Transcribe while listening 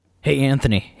Hey,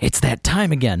 Anthony, it's that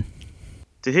time again.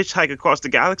 To hitchhike across the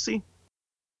galaxy?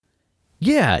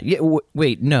 Yeah,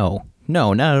 wait, no,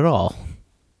 not at all.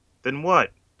 Then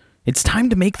what? It's time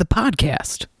to make the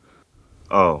podcast.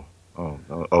 Oh,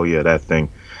 yeah, that thing.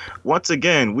 Once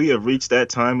again, we have reached that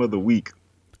time of the week.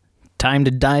 Time to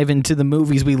dive into the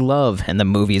movies we love and the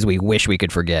movies we wish we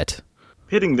could forget.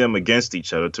 Pitting them against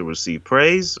each other to receive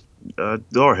praise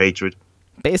or hatred.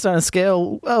 Based on a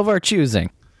scale of our choosing.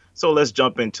 So let's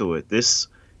jump into it. This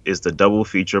is the Double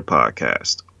Feature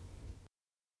Podcast.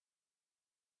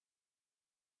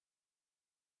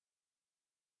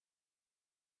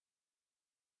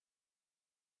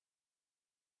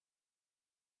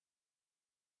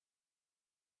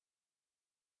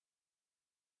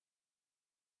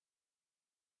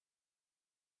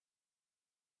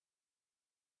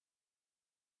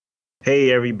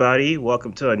 Hey everybody,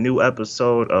 welcome to a new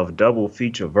episode of Double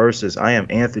Feature Versus. I am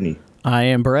Anthony. I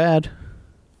am Brad.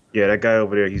 Yeah, that guy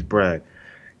over there, he's Brad.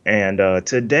 And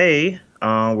today,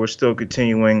 we're still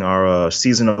continuing our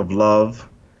Season of Love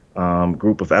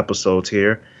group of episodes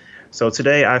here. So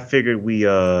today I figured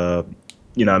I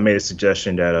made a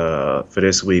suggestion that for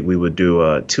this week we would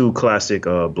do two classic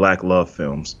black love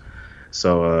films.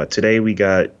 So today we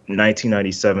got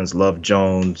 1997's Love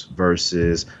Jones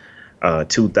versus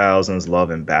 2000's Love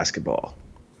and Basketball.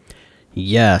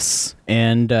 Yes,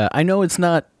 and I know it's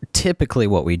not typically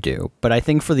what we do, but I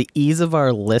think for the ease of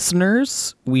our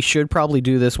listeners, we should probably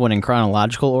do this one in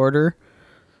chronological order.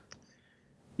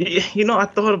 I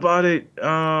thought about it.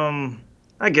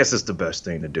 I guess it's the best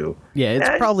thing to do. Yeah,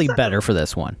 it's probably better for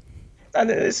this one.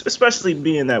 Especially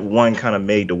being that one kind of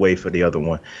made the way for the other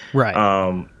one. Right.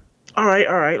 All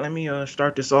right. Let me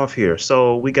start this off here.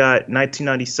 So we got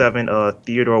 1997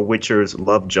 Theodore Witcher's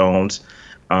Love Jones,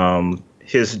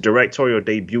 his directorial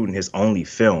debut and his only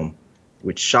film,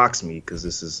 which shocks me because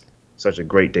this is such a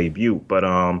great debut. But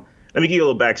let me give you a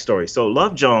little backstory. So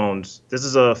Love Jones, this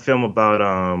is a film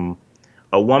about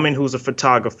a woman who's a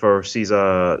photographer. She's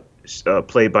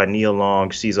played by Nia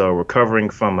Long. She's recovering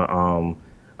from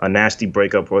a nasty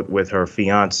breakup with her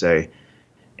fiance.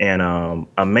 And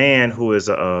a man who is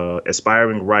an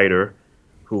aspiring writer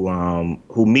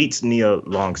who meets Nia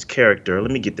Long's character.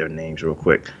 Let me get their names real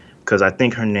quick because I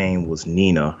think her name was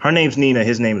Nina. Her name's Nina.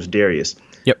 His name is Darius.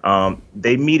 Yep.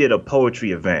 They meet at a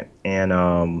poetry event, and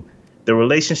the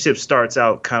relationship starts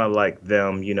out kind of like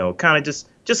them, kind of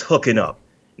just hooking up.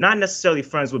 Not necessarily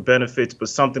friends with benefits, but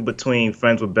something between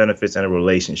friends with benefits and a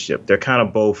relationship. They're kind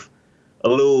of both a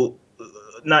little.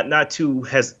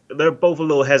 They're both a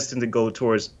little hesitant to go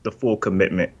towards the full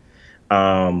commitment.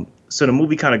 So the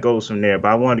movie kind of goes from there, but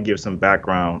I wanted to give some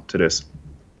background to this.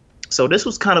 So this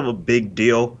was kind of a big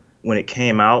deal when it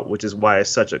came out, which is why it's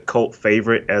such a cult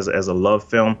favorite as a love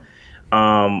film.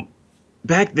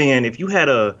 Back then, if you had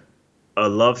a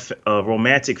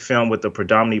romantic film with a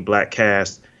predominantly black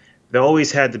cast, there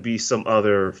always had to be some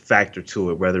other factor to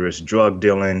it, whether it's drug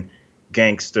dealing,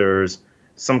 gangsters,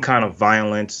 some kind of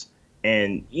violence.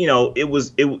 And, it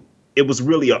was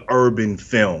really an urban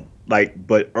film,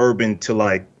 but urban to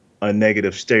like a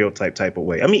negative stereotype type of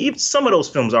way. I mean, even some of those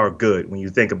films are good when you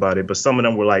think about it, but some of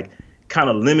them were like kind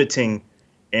of limiting.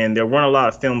 And there weren't a lot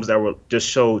of films that were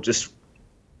just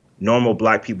normal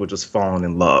black people just falling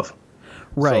in love.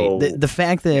 Right. So, the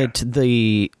fact that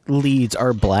the leads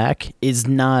are black is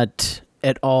not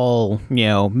at all,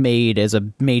 made as a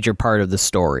major part of the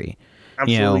story.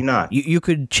 Absolutely not. You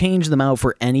could change them out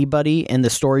for anybody and the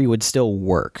story would still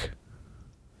work.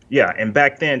 Yeah, and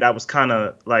back then that was kind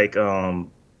of like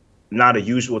not a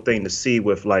usual thing to see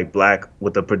with like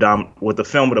with a film with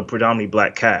a predominantly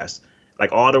black cast.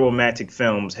 Like all the romantic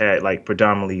films had like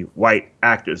predominantly white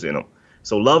actors in them.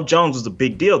 So Love Jones was a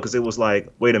big deal because it was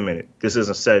like, wait a minute, this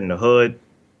isn't set in the hood,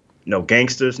 no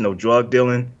gangsters, no drug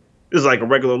dealing. This is like a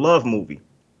regular love movie.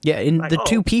 Yeah, and like, the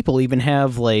two people even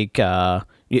have like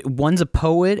one's a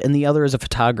poet and the other is a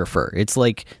photographer. It's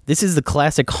like this is the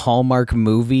classic Hallmark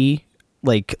movie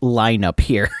like lineup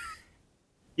here.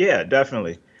 Yeah,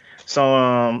 definitely.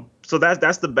 So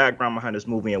that's the background behind this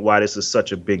movie and why this is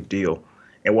such a big deal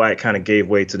and why it kind of gave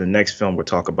way to the next film we'll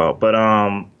talk about. But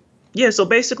so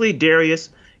basically Darius,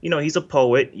 he's a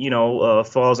poet,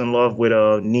 falls in love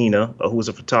with Nina, who's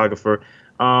a photographer.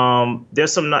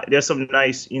 There's some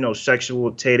nice,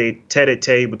 sexual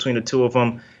tete-a-tete between the two of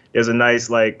them. There's a nice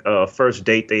first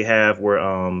date they have where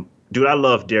dude, I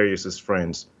love Darius's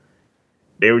friends.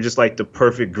 They were just like the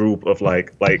perfect group of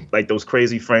like those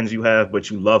crazy friends you have, but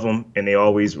you love them and they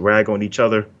always rag on each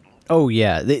other. Oh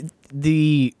yeah,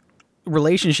 the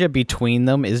relationship between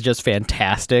them is just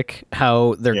fantastic.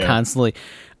 How they're constantly,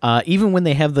 Even when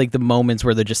they have like the moments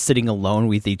where they're just sitting alone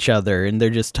with each other and they're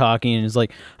just talking, and it's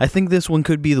like, I think this one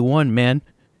could be the one, man.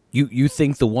 You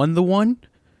think the one?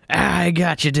 Ah, I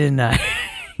got you, didn't I?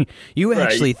 You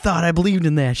actually thought I believed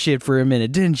in that shit for a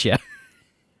minute, didn't you?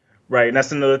 Right, and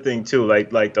that's another thing too.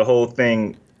 Like the whole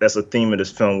thing that's a theme of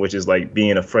this film, which is like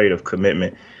being afraid of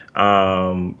commitment.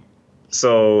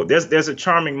 So there's a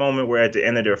charming moment where at the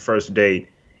end of their first date,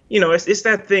 it's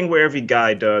that thing where every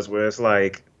guy does, where it's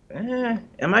like,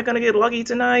 am I gonna get lucky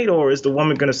tonight, or is the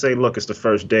woman gonna say, look, it's the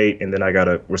first date, and then I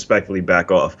gotta respectfully back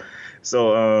off?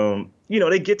 So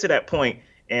they get to that point,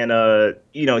 and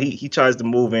he tries to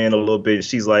move in a little bit.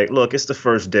 She's like, look, it's the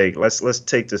first date. Let's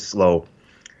take this slow.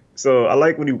 So I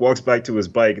like when he walks back to his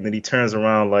bike and then he turns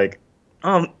around like,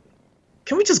 can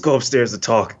we just go upstairs to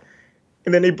talk?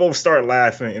 And then they both start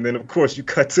laughing. And then, of course, you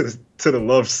cut to the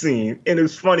love scene. And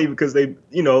it's funny because it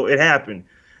happened.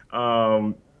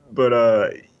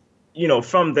 But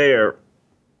from there,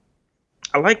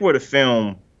 I like where the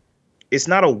film, it's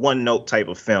not a one note type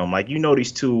of film. Like,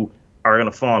 these two are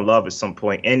going to fall in love at some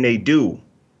point, and they do.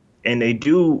 And they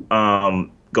do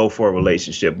go for a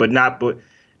relationship, but not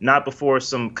before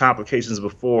some complications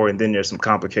before, and then there's some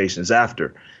complications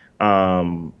after.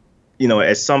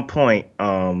 At some point,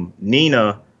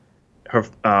 Nina,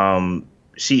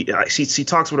 she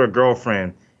talks with her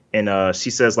girlfriend, and she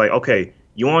says like, okay,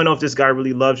 you want to know if this guy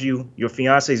really loves you? Your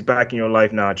fiance's back in your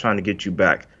life now, trying to get you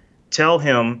back. Tell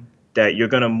him that you're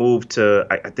gonna move to,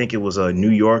 I think it was New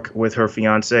York with her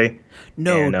fiance.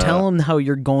 No, and, tell him how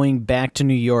you're going back to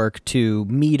New York to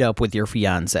meet up with your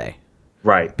fiance.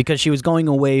 Right. Because she was going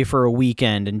away for a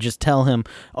weekend, and just tell him,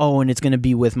 and it's going to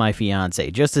be with my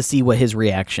fiance, just to see what his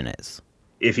reaction is.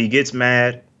 If he gets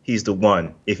mad, he's the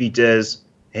one. If he says,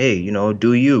 hey,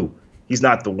 do you? He's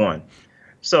not the one.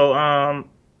 So,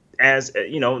 as,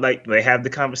 like they have the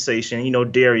conversation,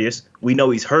 Darius, we know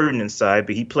he's hurting inside,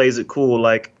 but he plays it cool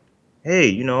like,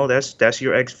 hey, that's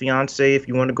your ex-fiance. If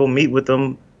you want to go meet with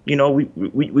him,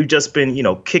 we've just been,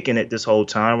 kicking it this whole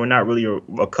time. We're not really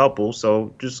a couple,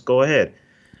 so just go ahead.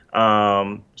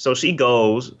 So she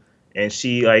goes, and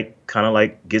she kind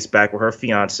of gets back with her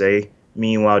fiance.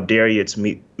 Meanwhile, Darius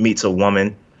meets a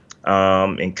woman,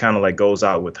 and kind of goes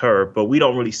out with her. But we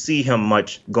don't really see him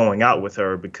much going out with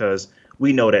her because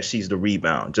we know that she's the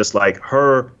rebound, just like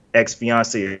her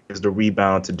ex-fiance is the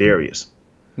rebound to Darius.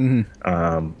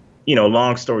 Mm-hmm.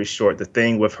 Long story short, the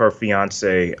thing with her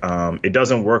fiance, it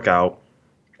doesn't work out.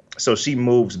 So she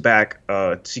moves back.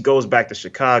 She goes back to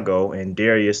Chicago, and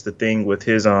Darius, the thing with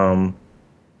his, no.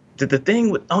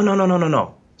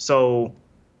 So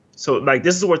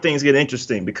this is where things get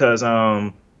interesting because,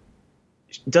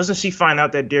 doesn't she find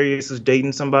out that Darius is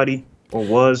dating somebody or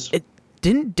was?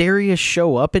 Didn't Darius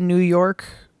show up in New York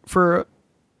or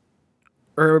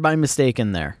am I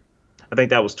mistaken there? I think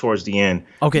that was towards the end.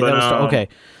 Okay, but, okay.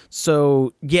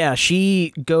 So, yeah,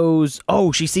 she goes,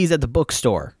 she sees at the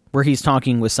bookstore where he's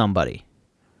talking with somebody.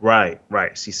 Right.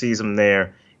 She sees him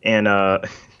there, and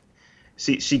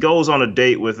she goes on a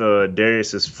date with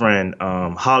Darius's friend,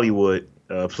 Hollywood,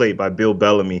 played by Bill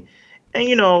Bellamy.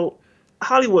 And,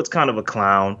 Hollywood's kind of a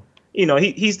clown.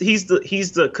 He's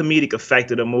the comedic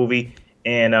effect of the movie,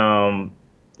 and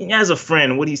as a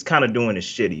friend, what he's kind of doing is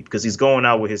shitty because he's going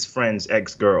out with his friend's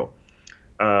ex-girl.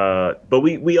 But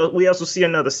we also see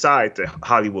another side to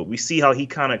Hollywood. We see how he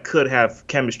kind of could have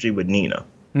chemistry with Nina.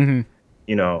 Mm-hmm.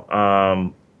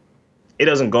 It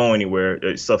doesn't go anywhere.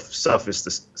 It's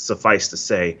suffice to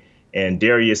say. And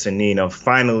Darius and Nina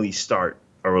finally start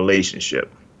a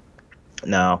relationship.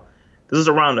 Now, this is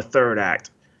around the third act.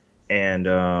 And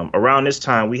around this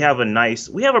time, we have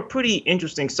a pretty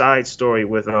interesting side story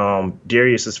with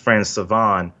Darius's friend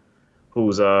Savan,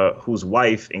 whose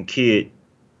wife and kid,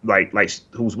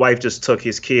 whose wife just took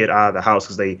his kid out of the house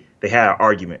because they had an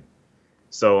argument.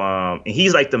 So and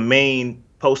he's the main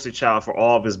poster child for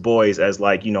all of his boys as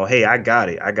hey, I got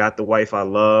it. I got the wife I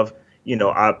love.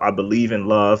 I believe in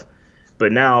love.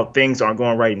 But now things aren't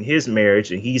going right in his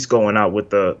marriage, and he's going out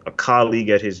with a colleague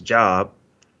at his job.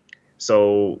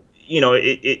 So,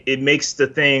 it makes the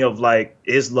thing of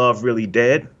is love really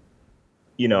dead?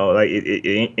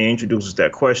 It introduces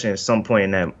that question at some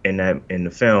point in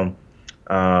the film.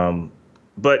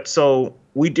 But so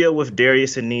we deal with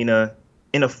Darius and Nina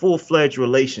in a full-fledged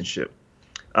relationship.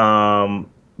 But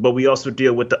we also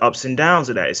deal with the ups and downs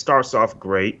of that. It starts off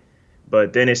great,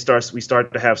 but then we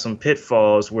start to have some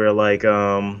pitfalls where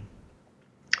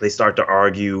they start to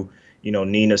argue.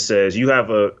 Nina says, you have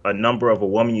a number of a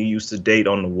woman you used to date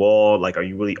on the wall. Are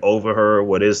you really over her?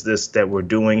 What is this that we're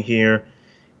doing here?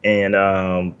 And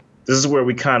this is where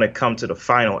we kind of come to the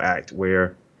final act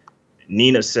where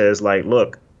Nina says,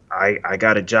 look, I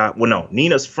got a job. Well, no,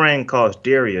 Nina's friend calls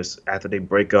Darius after they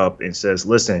break up and says,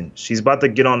 listen, she's about to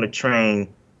get on the train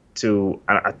to,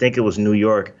 I think it was New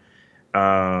York,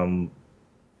 something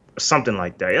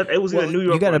like that. It was either New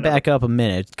York. You got to back up a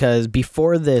minute, because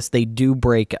before this, they do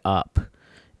break up.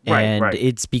 And right.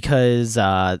 it's because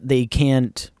they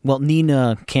can't. Well,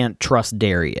 Nina can't trust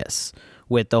Darius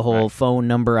with the whole phone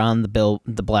number on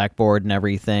the blackboard and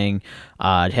everything.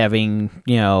 Having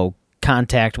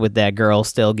contact with that girl,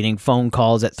 still getting phone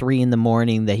calls at 3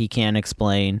 a.m. that he can't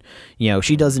explain.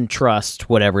 She doesn't trust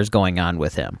whatever's going on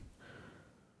with him.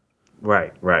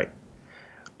 Right.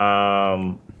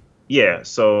 Yeah.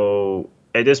 So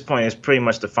at this point, it's pretty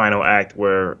much the final act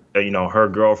where, her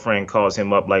girlfriend calls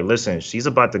him up like, listen, she's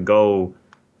about to go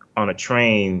on a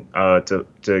train to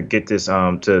get this,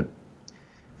 to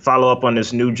follow up on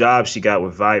this new job she got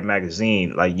with Vibe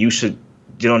magazine. Like, you should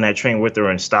get on that train with her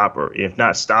and stop her. If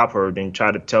not stop her, then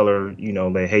try to tell her,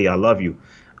 that, hey, I love you.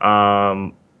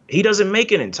 He doesn't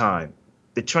make it in time.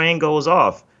 The train goes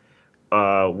off,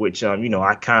 which,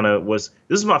 I kind of this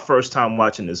is my first time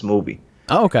watching this movie.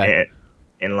 Oh, okay.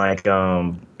 And like,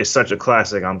 it's such a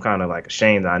classic. I'm kind of like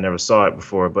ashamed that I never saw it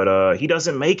before, but he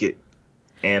doesn't make it.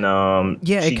 And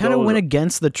yeah, it kind of went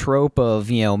against the trope of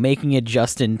making it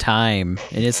just in time,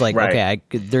 and it's like, okay,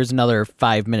 there's another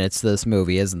 5 minutes to this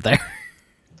movie, isn't there?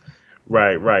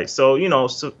 Right. So I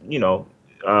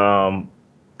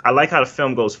like how the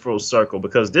film goes full circle,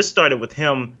 because this started with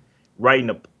him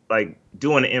writing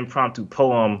doing an impromptu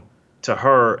poem to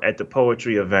her at the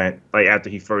poetry event, like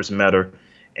after he first met her.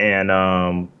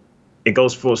 And it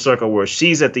goes full circle where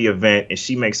she's at the event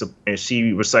and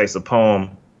she recites a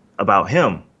poem about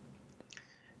him.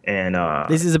 And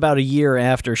this is about a year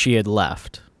after she had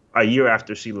left. A year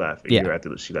after she left. A year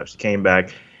after she left, she came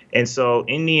back. And so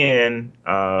in the end,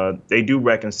 they do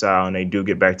reconcile and they do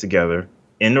get back together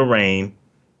in the rain.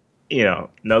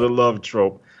 Another love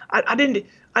trope.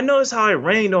 I noticed how it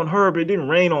rained on her, but it didn't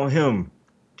rain on him.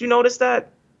 Did you notice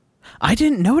that? I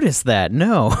didn't notice that.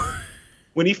 No.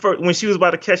 When she was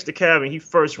about to catch the cab, and he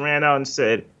first ran out and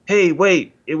said, "Hey,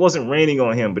 wait! It wasn't raining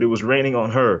on him, but it was raining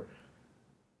on her."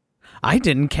 I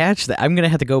didn't catch that. I'm gonna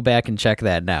have to go back and check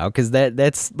that now, because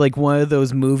that's like one of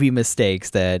those movie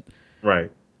mistakes that.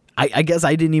 Right. I guess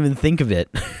I didn't even think of it.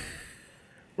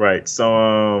 Right.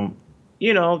 So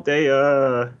they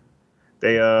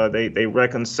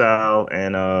reconcile,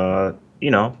 and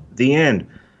the end.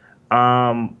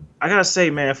 I gotta say,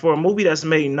 man, for a movie that's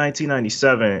made in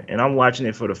 1997, and I'm watching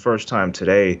it for the first time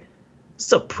today,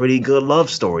 it's a pretty good love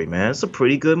story, man. It's a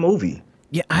pretty good movie.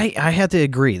 Yeah, I have to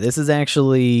agree. This is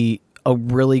actually a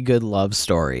really good love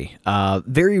story.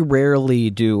 Very rarely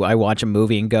do I watch a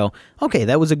movie and go, okay,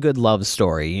 that was a good love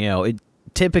story. It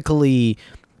typically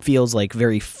feels like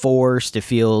very forced. It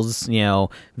feels,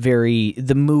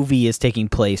 the movie is taking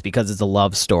place because it's a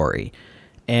love story.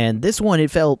 And this one, it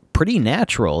felt pretty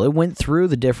natural. It went through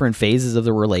the different phases of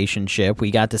the relationship.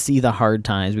 We got to see the hard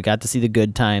times. We got to see the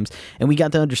good times. And we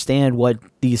got to understand what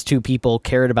these two people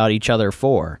cared about each other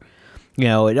for.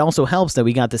 It also helps that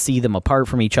we got to see them apart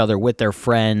from each other with their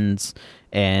friends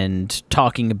and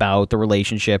talking about the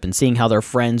relationship and seeing how their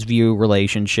friends view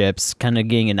relationships, kind of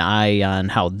getting an eye on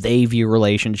how they view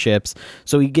relationships.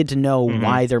 So we get to know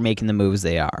why they're making the moves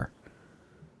they are.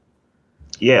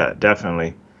 Yeah,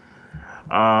 definitely.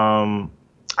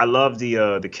 I love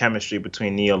the chemistry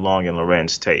between Nia Long and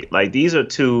Larenz Tate. Like, these are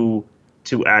two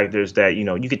actors that,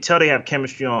 you could tell they have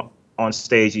chemistry on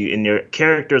stage, and their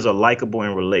characters are likable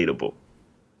and relatable.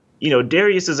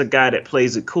 Darius is a guy that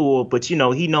plays it cool, but he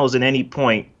knows at any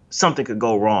point something could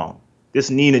go wrong.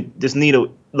 This Nina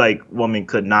like woman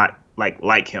could not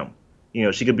like him.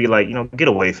 She could be like, get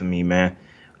away from me, man.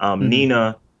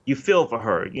 Nina, you feel for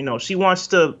her. She wants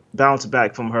to bounce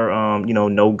back from her,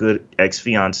 no good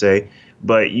ex-fiance,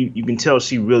 but you can tell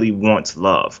she really wants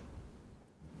love.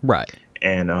 Right.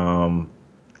 And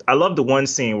I love the one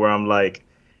scene where I'm like,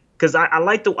 because I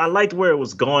liked where it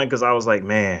was going, because I was like,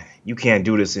 man, you can't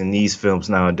do this in these films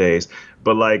nowadays.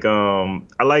 But I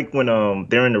like when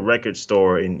they're in the record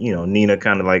store and Nina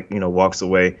kind of walks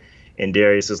away, and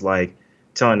Darius is like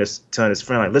telling his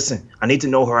friend, like, listen, I need to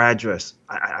know her address.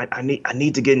 I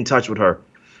need to get in touch with her.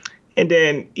 And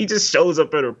then he just shows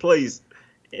up at her place,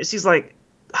 and she's like,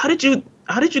 how did you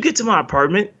get to my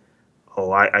apartment?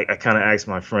 Oh, I kind of asked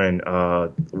my friend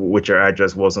what your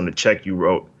address was on the check you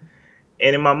wrote.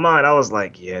 And in my mind, I was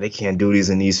like, yeah, they can't do these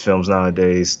in these films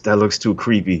nowadays. That looks too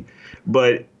creepy.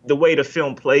 But the way the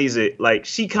film plays it,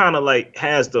 she kind of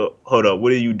has the, hold up,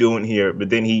 what are you doing here? But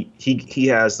then he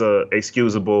has the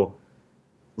excusable,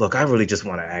 look, I really just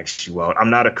want to ask you out.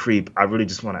 I'm not a creep. I really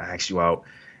just want to ask you out.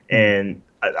 And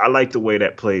I like the way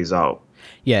that plays out.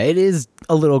 Yeah, it is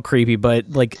a little creepy, but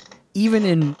like even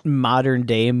in modern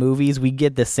day movies, we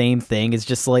get the same thing. It's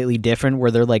just slightly different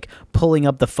where they're like pulling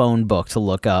up the phone book to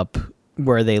look up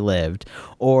where they lived,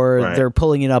 or Right. they're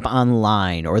pulling it up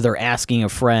online, or they're asking a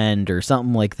friend or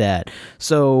something like that.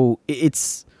 So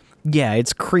it's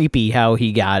creepy how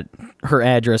he got her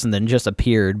address and then just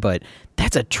appeared, but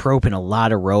that's a trope in a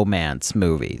lot of romance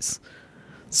movies.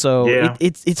 So Yeah.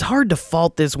 it's hard to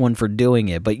fault this one for doing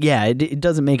it, but yeah, it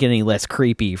doesn't make it any less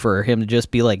creepy for him to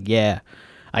just be like, yeah,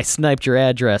 I sniped your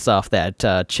address off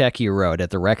that check you wrote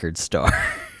at the record store.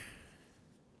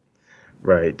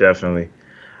 Right, definitely.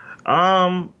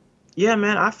 Yeah,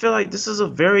 man, I feel like this is a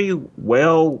very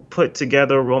well put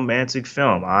together romantic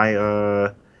film.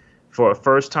 For a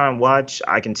first time watch,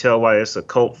 I can tell why it's a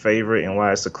cult favorite and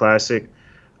why it's a classic.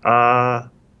 I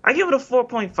give it a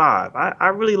 4.5. I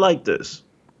really like this.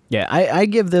 Yeah, I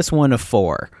give this one a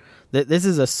 4. This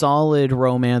is a solid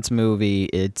romance movie.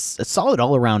 It's a solid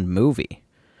all around movie.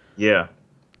 Yeah.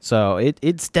 So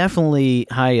it's definitely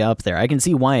high up there. I can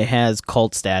see why it has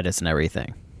cult status and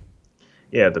everything.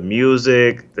 Yeah, the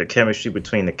music, the chemistry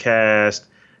between the cast,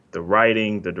 the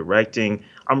writing, the directing.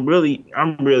 I'm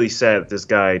really sad that this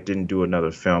guy didn't do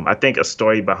another film. I think a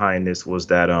story behind this was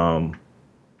that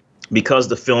because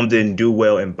the film didn't do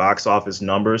well in box office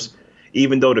numbers,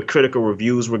 even though the critical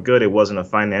reviews were good, it wasn't a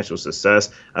financial success.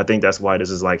 I think that's why this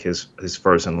is like his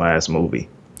first and last movie.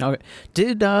 Okay.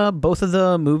 Did both of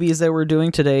the movies that we're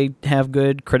doing today have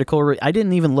good critical? I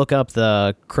didn't even look up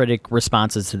the critic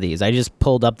responses to these. I just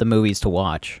pulled up the movies to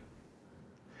watch.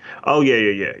 Oh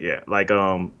yeah. Like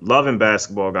Love and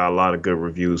Basketball got a lot of good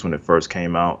reviews when it first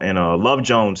came out, and Love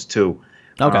Jones too.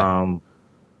 Okay. Love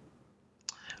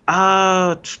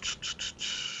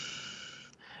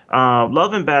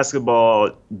and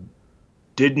Basketball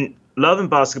didn't. Love and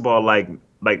Basketball like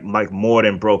more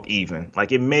than broke even.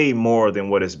 Like it made more than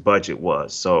what its budget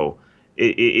was. So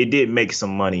it did make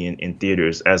some money in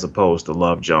theaters as opposed to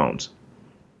Love Jones.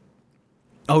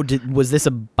 Oh, was this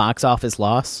a box office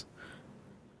loss?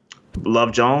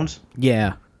 Love Jones?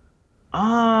 Yeah.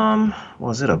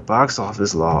 Was it a box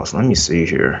office loss? Let me see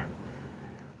here.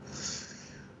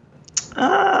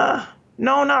 No,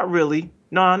 not really.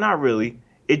 No, not really.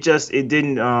 It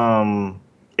didn't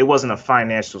it wasn't a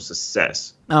financial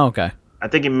success. Oh, okay. I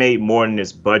think it made more than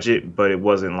its budget, but it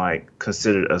wasn't like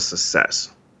considered a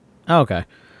success. Okay.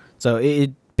 So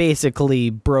it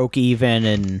basically broke even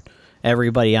and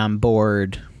everybody on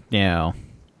board, you know.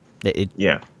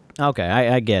 Yeah. Okay,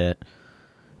 I get it.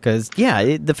 Because,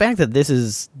 yeah, the fact that this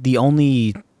is the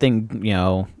only thing, you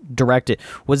know, directed,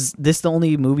 was this the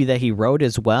only movie that he wrote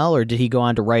as well, or did he go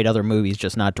on to write other movies,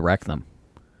 just not direct them?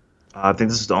 I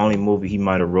think this is the only movie he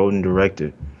might have wrote and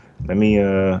directed. Let me,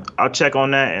 I'll check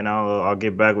on that and I'll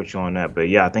get back with you on that. But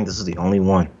yeah, I think this is the only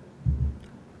one.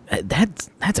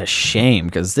 That's a shame,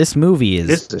 because this movie is...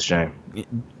 This is a shame.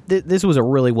 This was a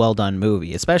really well done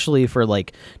movie, especially for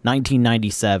like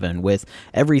 1997, with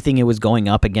everything it was going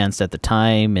up against at the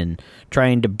time and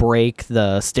trying to break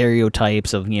the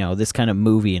stereotypes of, you know, this kind of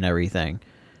movie and everything.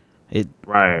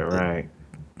 Right.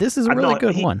 This is a really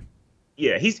good one.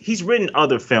 Yeah, he's written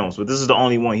other films, but this is the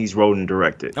only one he's wrote and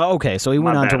directed. Oh, okay, so he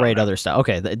went on to write other stuff.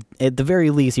 Okay, at the very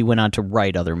least, he went on to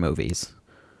write other movies.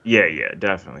 Yeah,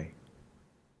 definitely.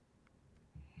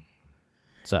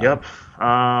 So. Yep.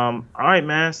 All right,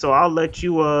 man. So I'll let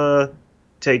you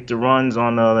take the runs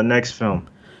on the next film.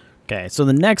 Okay, so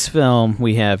the next film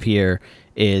we have here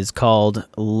is called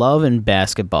Love and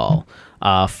Basketball,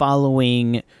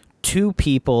 following two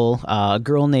people, a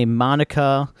girl named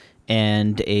Monica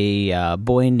and a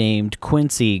boy named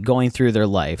Quincy, going through their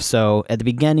life. So at the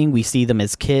beginning, we see them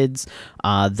as kids.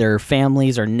 Their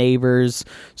families are neighbors.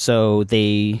 So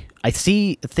I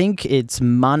think it's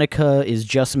Monica is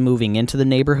just moving into the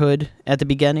neighborhood at the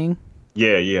beginning.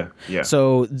 Yeah.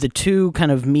 So the two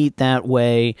kind of meet that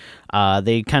way.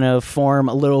 They kind of form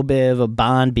a little bit of a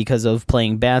bond because of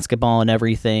playing basketball and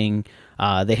everything.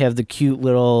 They have the cute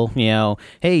little, you know,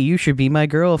 hey, you should be my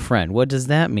girlfriend. What does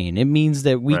that mean? It means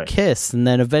that we kiss and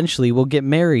then eventually we'll get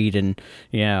married, and,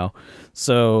 you know,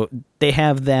 so they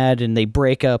have that, and they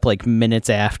break up like minutes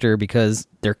after because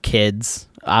they're kids,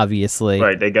 obviously.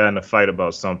 Right, they got in a fight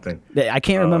about something. I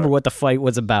can't remember what the fight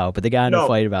was about, but they got in a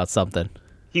fight about something.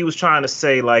 He was trying to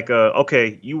say like,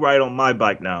 okay, you ride on my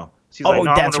bike now. She's like,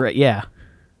 no, that's right, yeah.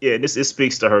 Yeah, this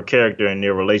speaks to her character and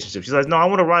their relationship. She's like, no, I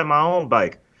want to ride my own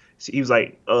bike. He was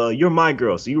like, you're my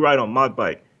girl, so you ride on my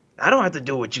bike. I don't have to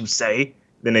do what you say.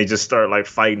 Then they just start like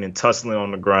fighting and tussling on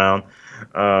the ground.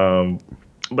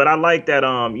 But I like that,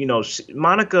 you know,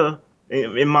 Monica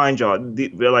And mind y'all,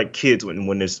 they're like kids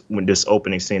when this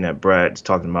opening scene that Brad's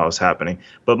talking about is happening.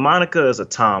 But Monica is a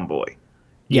tomboy.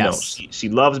 Yes. She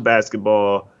loves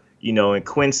basketball. And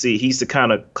Quincy, he's the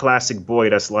kind of classic boy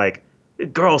that's like,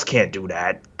 girls can't do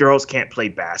that. Girls can't play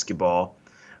basketball.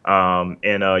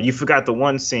 And you forgot the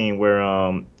one scene where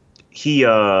I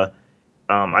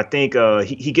think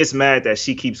he gets mad that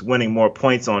she keeps winning more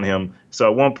points on him. So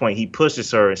at one point he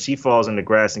pushes her and she falls in the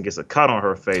grass and gets a cut on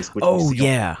her face.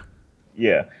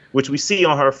 Which we see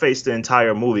on her face the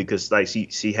entire movie because like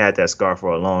she had that scar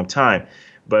for a long time.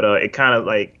 But it kind of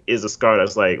like is a scar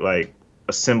that's like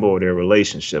a symbol of their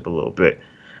relationship a little bit.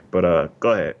 But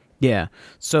go ahead. Yeah.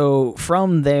 So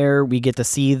from there, we get to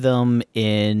see them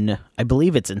in, I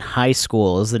believe it's in high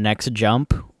school is the next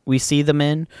jump we see them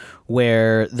in,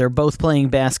 where they're both playing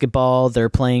basketball. They're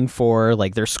playing for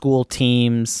like their school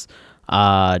teams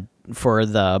for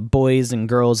the boys and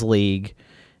girls league.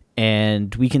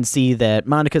 And we can see that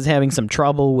Monica's having some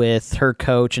trouble with her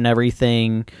coach and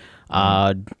everything.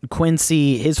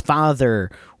 Quincy, his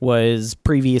father was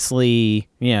previously,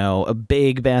 a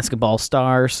big basketball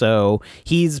star, so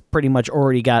he's pretty much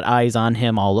already got eyes on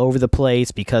him all over the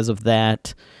place because of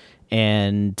that.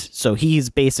 And so he's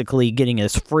basically getting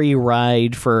this free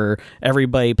ride for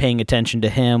everybody paying attention to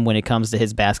him when it comes to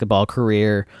his basketball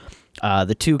career.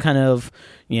 The two kind of,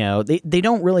 they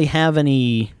don't really have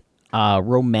any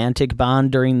romantic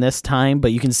bond during this time,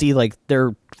 but you can see like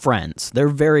they're friends. They're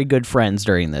very good friends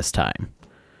during this time.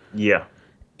 Yeah.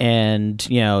 And,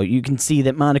 you can see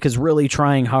that Monica's really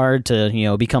trying hard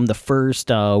to, become the first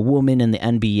woman in the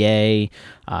NBA.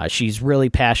 She's really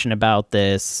passionate about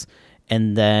this.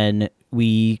 And then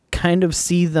we kind of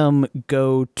see them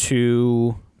go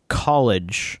to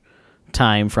college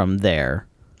time from there.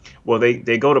 Well,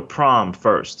 they go to prom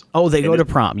first. Oh, they go to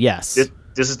prom. Yes.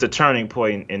 This is the turning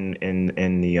point in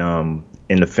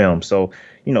the film. So,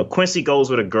 Quincy goes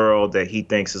with a girl that he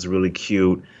thinks is really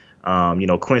cute.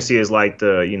 Quincy is like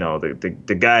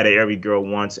the guy that every girl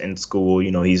wants in school.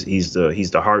 He's the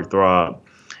heartthrob.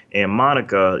 And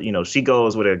Monica, she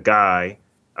goes with a guy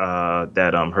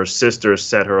that her sister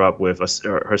set her up with.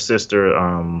 Her sister,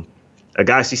 a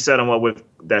guy she set him up with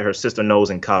that her sister knows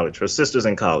in college. Her sister's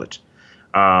in college.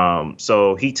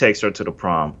 So he takes her to the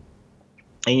prom.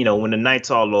 And, when the night's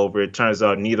all over, it turns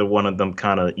out neither one of them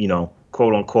kind of,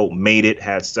 quote unquote, made it,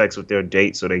 had sex with their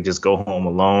date. So they just go home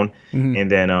alone. Mm-hmm.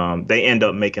 And then they end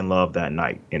up making love that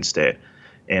night instead.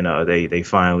 And they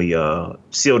finally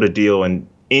seal the deal, and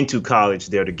into college,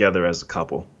 they're together as a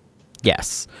couple.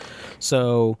 Yes.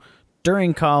 So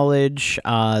during college,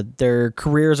 their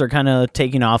careers are kind of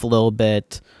taking off a little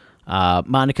bit.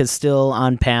 Monica's still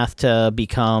on path to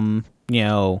become,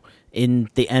 in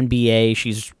the NBA.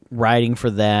 She's riding for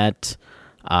that.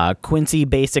 Quincy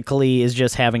basically is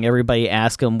just having everybody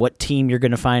ask him what team you're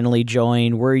going to finally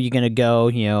join, where are you going to go,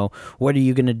 what are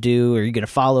you going to do, are you going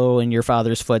to follow in your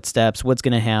father's footsteps, what's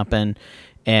going to happen,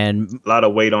 and a lot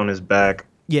of weight on his back.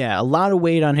 Yeah, a lot of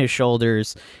weight on his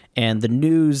shoulders, and the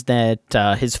news that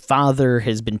his father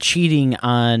has been cheating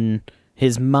on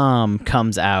his mom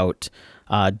comes out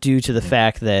due to the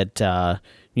fact that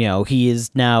he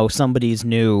is now somebody's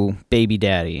new baby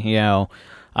daddy,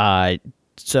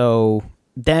 so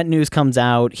that news comes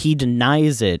out. He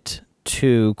denies it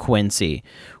to Quincy,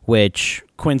 which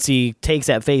Quincy takes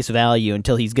at face value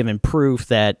until he's given proof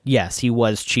that, yes, he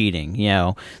was cheating.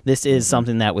 This is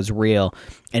something that was real.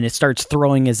 And it starts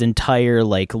throwing his entire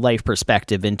life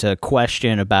perspective into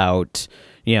question about,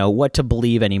 what to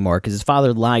believe anymore. Because his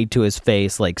father lied to his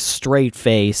face,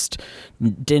 straight-faced,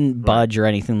 didn't budge or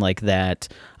anything like that.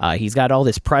 He's got all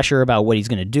this pressure about what he's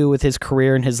going to do with his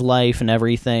career and his life and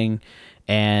everything.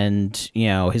 And,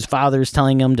 his father's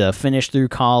telling him to finish through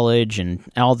college and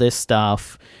all this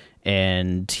stuff.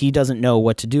 And he doesn't know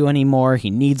what to do anymore. He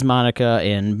needs Monica,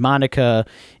 and Monica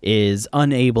is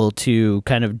unable to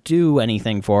kind of do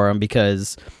anything for him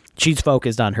because she's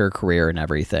focused on her career and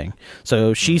everything.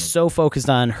 So she's so focused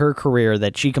on her career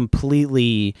that she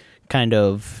completely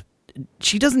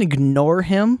she doesn't ignore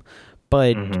him,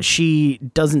 but she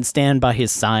doesn't stand by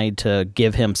his side to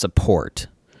give him support.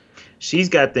 She's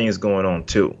got things going on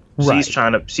too. Right.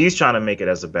 She's trying to make it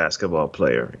as a basketball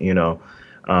player,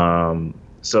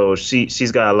 So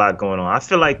she's got a lot going on. I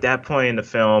feel like that point in the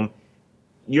film,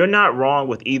 you're not wrong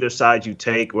with either side you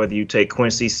take, whether you take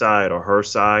Quincy's side or her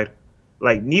side.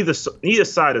 Neither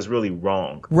side is really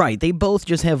wrong. Right. They both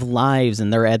just have lives,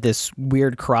 and they're at this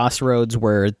weird crossroads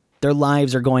where their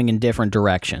lives are going in different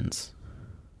directions.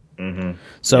 Mm-hmm.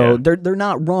 So they're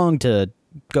not wrong to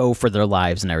go for their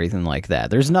lives and everything like that.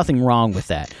 There's nothing wrong with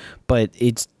that, but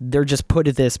they're just put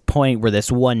at this point where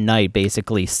this one night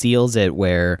basically seals it,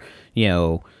 where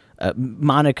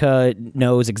Monica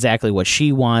knows exactly what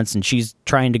she wants and she's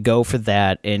trying to go for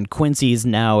that, and Quincy's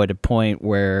now at a point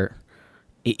where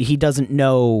he doesn't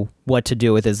know what to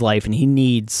do with his life and he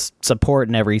needs support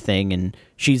and everything, and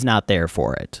she's not there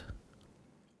for it.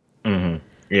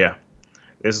 Yeah.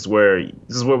 This is where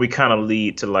we kind of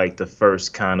lead to like the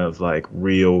first kind of like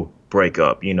real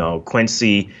breakup.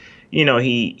 Quincy,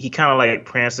 he kind of like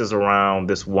prances around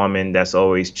this woman that's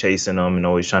always chasing him and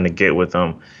always trying to get with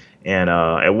him. And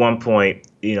at one point,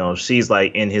 she's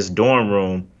like in his dorm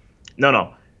room.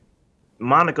 No.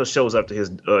 Monica shows up to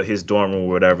his dorm room or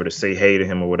whatever to say hey to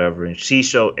him or whatever. And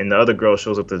the other girl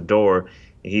shows up to the door.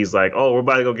 And he's like, oh, we're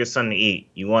about to go get something to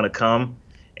eat. You want to come?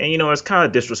 And, it's kind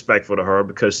of disrespectful to her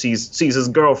because she's his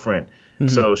girlfriend. Mm-hmm.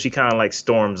 So she kind of like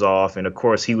storms off. And, of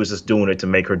course, he was just doing it to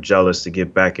make her jealous, to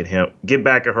get back at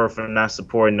her for not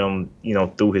supporting him,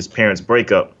 through his parents'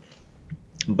 breakup.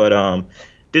 But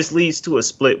this leads to a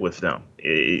split with them.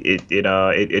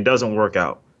 It doesn't work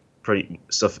out, pretty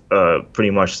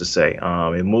much to say.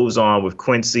 It moves on with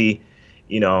Quincy,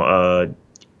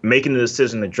 making the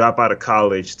decision to drop out of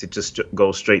college to just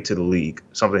go straight to the league,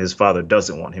 something his father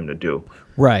doesn't want him to do.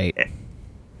 Right.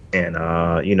 And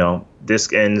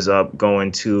this ends up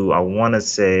going to, I want to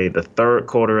say, the third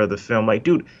quarter of the film. Like,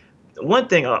 dude, one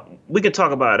thing, we could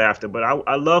talk about it after, but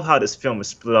I love how this film is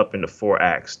split up into 4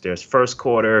 acts. There's first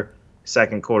quarter,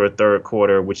 second quarter, third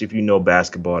quarter, which if you know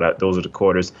basketball, those are the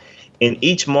quarters. And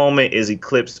each moment is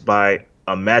eclipsed by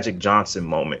a Magic Johnson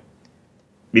moment,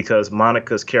 because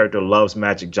Monica's character loves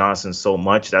Magic Johnson so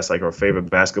much. That's like her favorite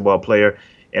basketball player.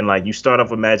 And like, you start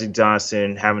off with Magic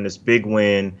Johnson having this big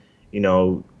win,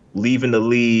 leaving the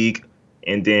league.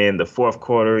 And then the fourth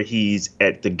quarter, he's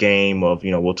at the game of,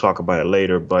 we'll talk about it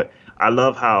later. But I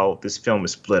love how this film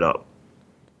is split up.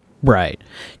 Right.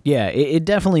 Yeah, it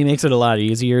definitely makes it a lot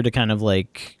easier to kind of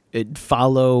like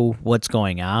follow what's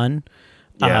going on.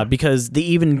 Yeah. Because they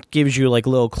even gives you like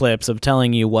little clips of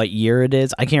telling you what year it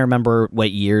is. I can't remember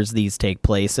what years these take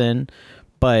place in,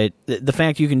 but the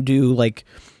fact you can do like,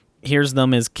 here's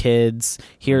them as kids,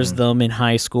 here's them in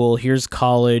high school, here's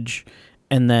college,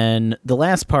 and then the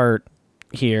last part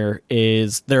here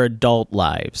is their adult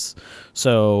lives.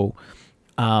 So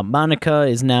Monica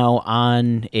is now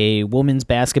on a women's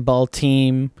basketball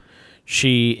team.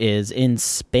 She is in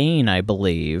Spain, I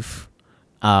believe.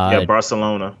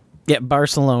 Barcelona. Yeah,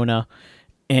 Barcelona.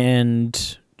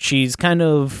 And she's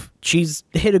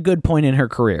hit a good point in her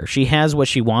career. She has what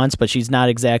she wants, but she's not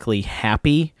exactly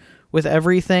happy with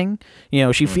everything.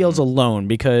 She feels alone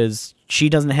because she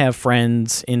doesn't have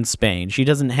friends in Spain. She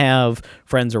doesn't have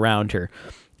friends around her.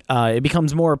 It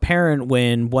becomes more apparent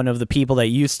when one of the people that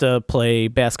used to play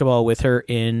basketball with her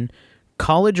in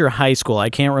college or high school, I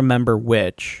can't remember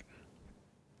which.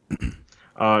 It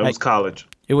was college.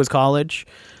 It was college?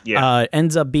 Yeah.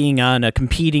 Ends up being on a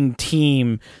competing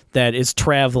team that is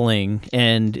traveling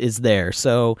and is there.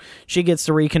 So she gets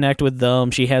to reconnect with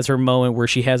them. She has her moment where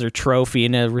she has her trophy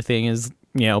and everything is,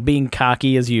 being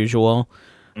cocky as usual,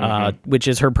 which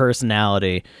is her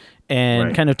personality.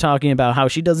 And kind of talking about how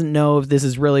she doesn't know if this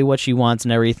is really what she wants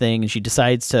and everything. And she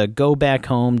decides to go back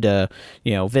home to,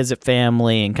 visit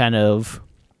family and kind of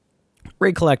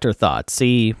recollect her thoughts,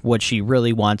 see what she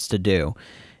really wants to do.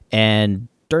 And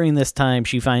during this time,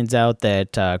 she finds out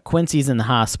that Quincy's in the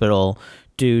hospital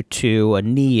due to a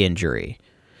knee injury.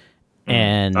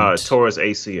 And tore his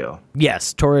ACL.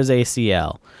 Yes, tore his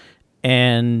ACL.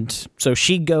 And so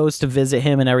she goes to visit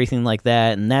him and everything like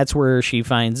that, and that's where she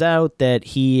finds out that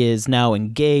he is now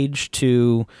engaged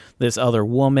to this other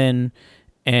woman,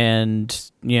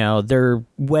 and, their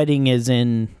wedding is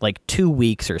in, like, 2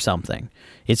 weeks or something.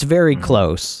 It's very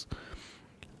close.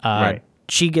 Right.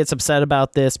 She gets upset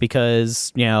about this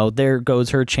because, there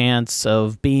goes her chance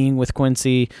of being with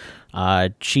Quincy.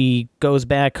 She goes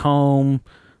back home.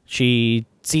 She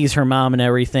sees her mom and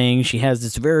everything. She has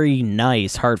this very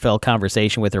nice, heartfelt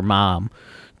conversation with her mom,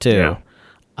 too.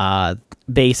 Yeah.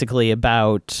 Basically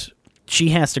about she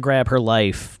has to grab her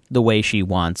life the way she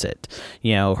wants it.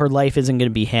 Her life isn't going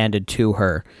to be handed to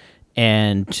her.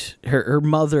 And her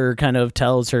mother kind of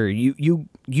tells her, you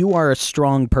are a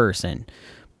strong person.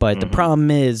 But the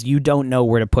problem is you don't know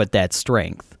where to put that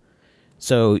strength.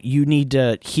 So you need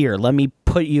to, let me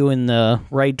put you in the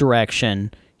right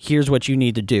direction. Here's what you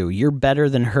need to do. You're better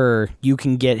than her. You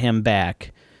can get him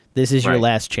back. This is your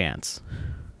last chance.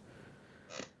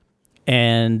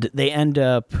 And they end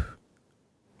up,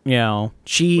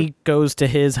 she goes to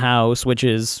his house, which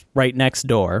is right next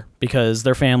door, because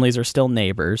their families are still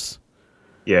neighbors.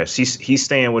 Yeah, he's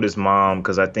staying with his mom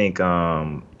because I think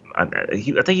I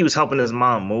think he was helping his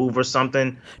mom move or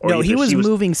something, or No, he either was she was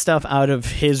moving stuff out of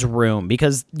his room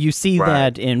because you see right,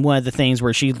 that in one of the things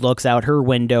where she looks out her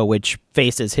window, which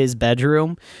faces his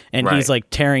bedroom, and he's right, like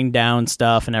tearing down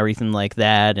stuff and everything like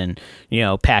that, and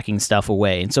packing stuff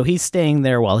away. And so he's staying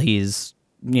there while he's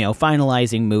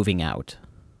finalizing moving out.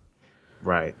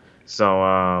 right. So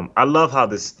I love how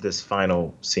this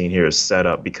final scene here is set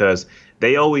up because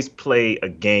they always play a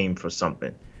game for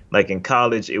something. Like in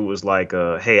college, it was like,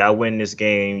 hey, I win this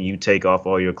game, you take off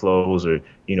all your clothes, or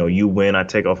you win, I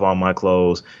take off all my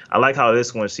clothes. I like how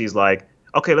this one, she's like,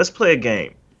 okay, let's play a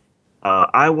game.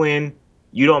 I win,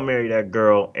 you don't marry that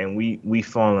girl, and we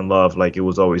fall in love like it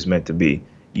was always meant to be.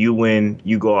 You win,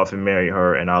 you go off and marry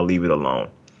her, and I'll leave it alone.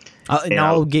 And And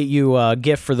I'll I'll get you a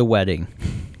gift for the wedding.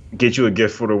 get you a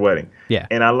gift for the wedding. Yeah.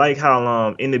 And I like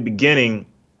how in the beginning,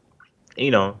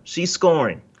 she's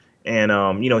scoring, and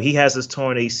he has this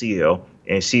torn ACL,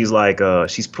 and she's like,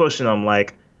 she's pushing him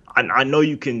like, I know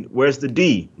you can. Where's the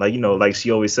D? Like like she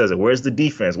always says it. Where's the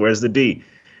defense? Where's the D?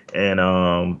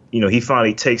 And he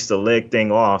finally takes the leg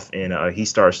thing off, and he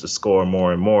starts to score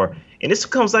more and more. And this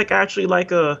becomes like actually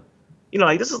like a,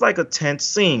 like this is like a tense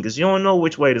scene because you don't know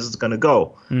which way this is gonna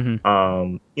go.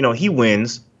 He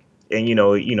wins, and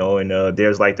and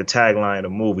there's like the tagline of the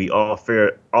movie,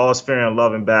 all's fair in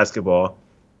love and basketball.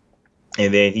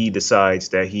 And then he decides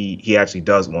that he actually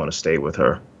does want to stay with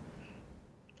her.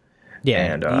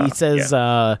 Yeah, And he says,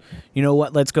 yeah. you know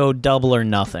what, let's go double or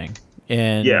nothing.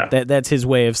 And Yeah. that's his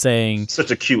way of saying,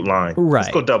 Such a cute line. right.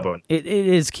 Let's go double. It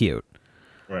is cute.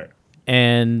 Right.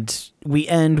 And we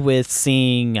end with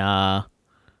seeing, they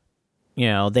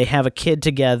have a kid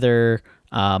together.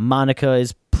 Monica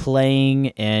is playing,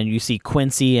 and you see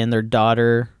Quincy and their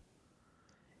daughter,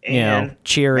 And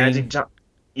cheering.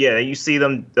 yeah, you see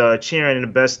them cheering, and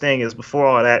the best thing is before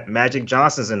all that, Magic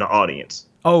Johnson's in the audience.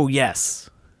 Oh, yes.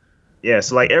 Yeah,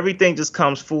 so like everything just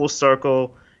comes full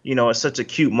circle. It's such a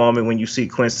cute moment when you see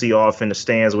Quincy off in the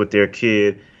stands with their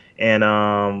kid. And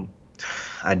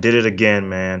I did it again,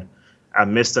 man. I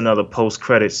missed another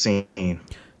post-credit scene.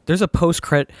 There's a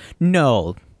post-credit.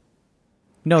 No,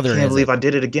 there isn't. I can't believe I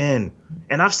did it again.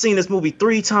 And I've seen this movie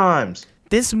 3 times.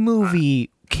 This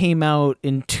movie came out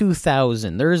in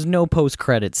 2000. There is no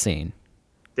post-credit scene.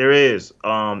 There is.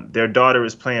 Their daughter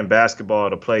is playing basketball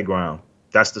at a playground.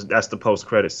 That's the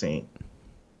post-credit scene.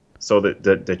 So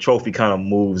the trophy kind of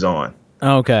moves on.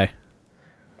 Okay.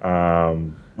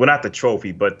 Well, not the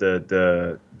trophy, but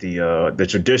the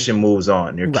tradition moves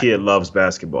on. Your kid loves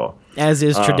basketball, as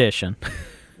is tradition.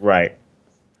 Right,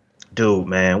 dude,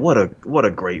 man, what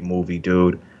a great movie,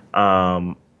 dude.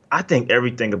 I think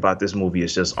everything about this movie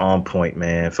is just on point,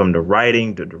 man. From the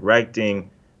writing, the directing,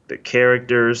 the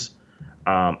characters.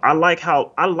 I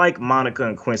like Monica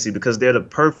and Quincy because they're the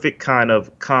perfect kind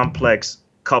of complex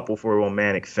couple for a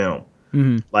romantic film.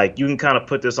 Mm-hmm. Like you can kind of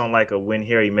put this on like a When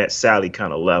Harry Met Sally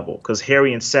kind of level because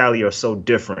Harry and Sally are so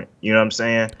different. You know what I'm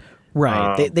saying?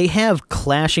 Right. They have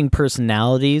clashing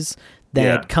personalities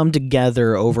that come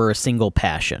together over a single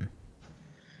passion.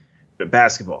 The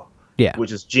basketball. Yeah.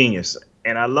 Which is genius.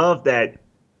 And I love that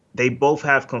they both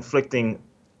have conflicting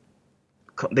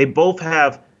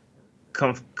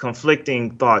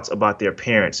thoughts about their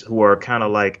parents who are kind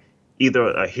of like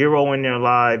either a hero in their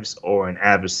lives or an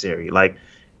adversary. Like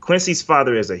Quincy's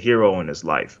father is a hero in his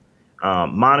life.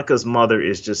 Monica's mother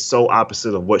is just so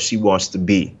opposite of what she wants to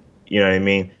be. You know what I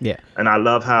mean? Yeah. And I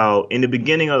love how in the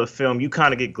beginning of the film, you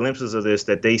kind of get glimpses of this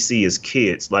that they see as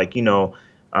kids. Like,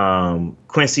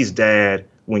 Quincy's dad,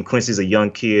 when Quincy's a young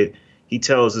kid, he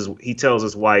tells his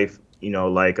wife,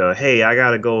 hey, I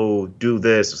got to go do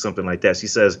this or something like that. She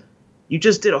says, you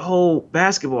just did a whole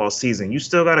basketball season. You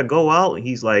still got to go out. And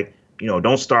he's like,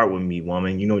 don't start with me,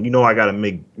 woman. I got to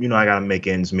make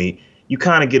ends meet. You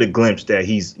kind of get a glimpse that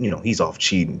he's off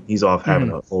cheating. He's off having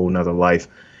a whole nother life.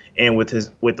 And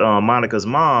with Monica's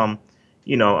mom,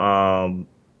 the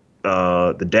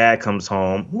dad comes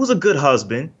home, who's a good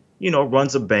husband,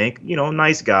 runs a bank,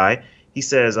 nice guy. He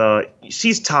says,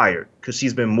 she's tired because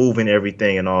she's been moving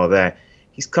everything and all that.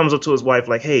 He comes up to his wife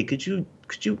like, hey, could you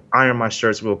iron my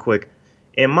shirts real quick?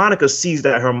 And Monica sees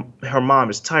that her mom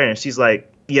is tired, and she's like,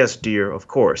 yes, dear, of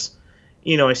course.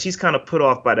 And she's kind of put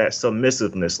off by that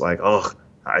submissiveness, like, oh,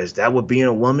 is that what being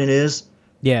a woman is?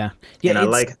 Yeah. Yeah,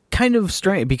 and it's kind of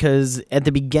strange because at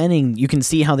the beginning you can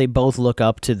see how they both look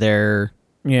up to their,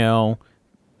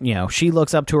 she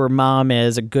looks up to her mom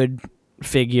as a good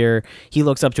figure. He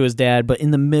looks up to his dad, but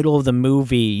in the middle of the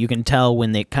movie you can tell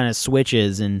when it kind of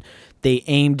switches and they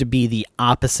aim to be the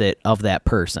opposite of that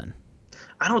person.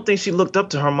 I don't think she looked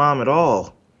up to her mom at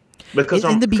all. because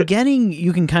In the beginning,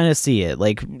 you can kind of see it,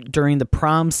 like during the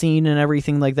prom scene and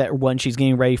everything like that, when she's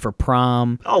getting ready for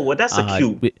prom. oh well, that's a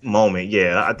cute moment.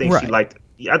 Yeah, I think she Right. liked.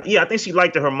 Yeah, I think she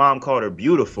liked that her mom called her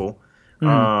beautiful.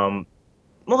 Mhm.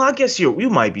 Well, I guess you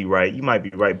might be right. You might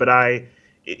be right, but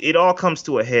it all comes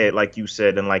to a head, like you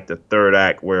said, in like the third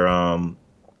act, where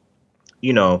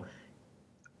you know,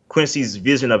 Quincy's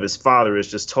vision of his father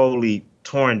is just totally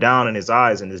torn down in his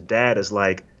eyes, and his dad is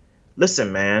like,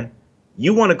 "Listen, man,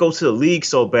 you want to go to the league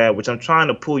so bad, which I'm trying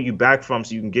to pull you back from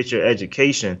so you can get your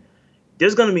education.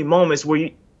 There's going to be moments where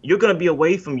you're going to be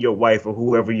away from your wife or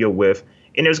whoever you're with,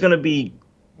 and there's going to be,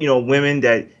 women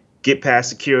that get past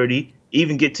security,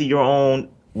 even get to your own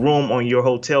room on your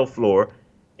hotel floor,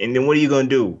 and then what are you going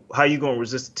to do? How are you going to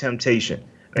resist the temptation?"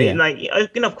 Yeah.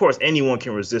 And of course, anyone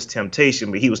can resist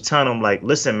temptation, but he was telling him like,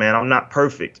 "Listen, man, I'm not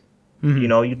perfect.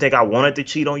 Mhm. You think I wanted to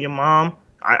cheat on your mom?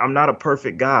 I'm not a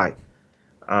perfect guy."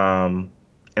 And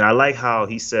I like how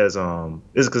he says,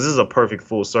 this because this is a perfect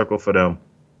full circle for them.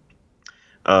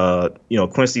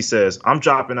 Quincy says, "I'm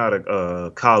dropping out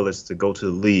of college to go to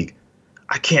the league.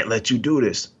 I can't let you do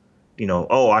this.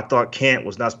 Oh, I thought can't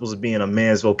was not supposed to be in a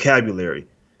man's vocabulary."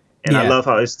 And I Yeah. love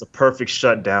how it's the perfect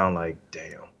shutdown. Like,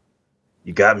 damn,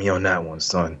 you got me on that one,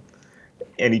 son.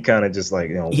 And he kind of just like,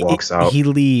 walks out. He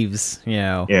leaves,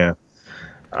 Yeah.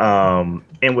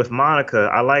 And with Monica,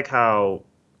 I like how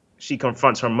she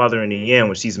confronts her mother in the end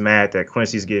when she's mad that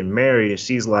Quincy's getting married, and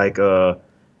she's like, I've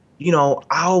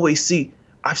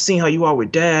seen how you are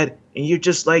with dad, and you're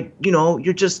just like,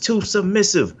 you're just too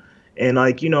submissive. And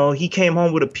like, he came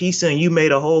home with a pizza and you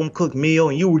made a home cooked meal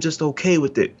and you were just okay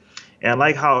with it. And I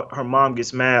like how her mom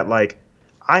gets mad, like,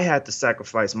 I had to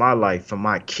sacrifice my life for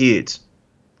my kids.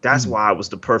 That's why I was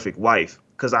the perfect wife,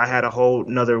 because I had a whole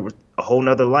nother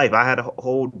life. I had a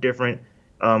whole different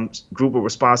group of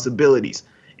responsibilities.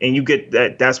 And you get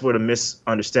that. That's where the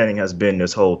misunderstanding has been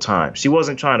this whole time. She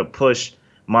wasn't trying to push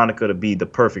Monica to be the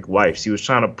perfect wife. She was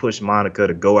trying to push Monica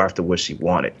to go after what she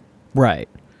wanted. Right.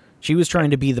 She was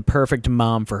trying to be the perfect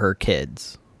mom for her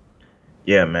kids.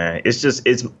 Yeah, man. It's just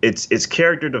it's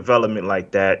character development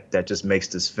like that just makes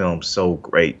this film so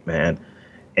great, man.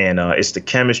 And it's the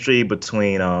chemistry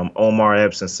between Omar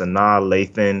Epps and Sanaa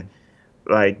Lathan.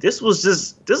 Like, this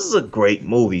is a great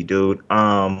movie, dude.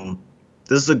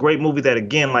 This is a great movie that,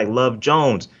 again, like Love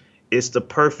Jones, it's the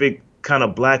perfect kind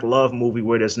of black love movie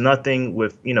where there's nothing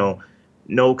with,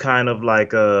 no kind of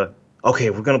like, okay,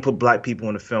 we're going to put black people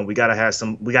in the film. We got to add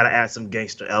some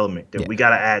gangster element. Yeah. We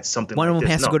got to add something One like of them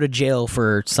this. has to go to jail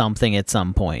for something at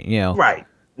some point, Right.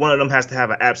 One of them has to have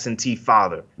an absentee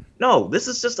father. No, this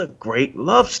is just a great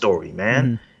love story,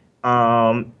 man.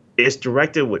 It's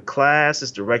directed with class.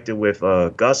 It's directed with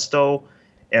gusto.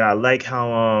 And I like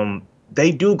how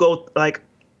they do go, like,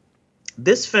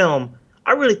 this film,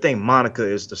 I really think Monica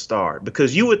is the star,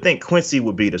 because you would think Quincy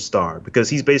would be the star because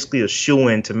he's basically a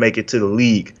shoo-in to make it to the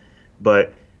league.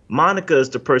 But Monica is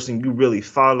the person you really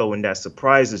follow and that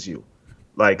surprises you.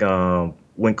 Like,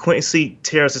 when Quincy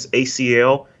tears his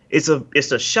ACL, it's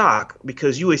a shock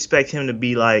because you expect him to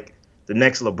be like the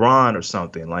next LeBron or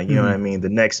something. Like, you know what I mean? The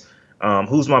next,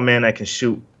 who's my man that can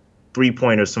shoot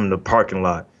 3-pointers from the parking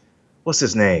lot? What's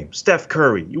his name? Steph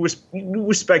Curry. You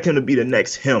respect him to be the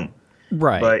next him.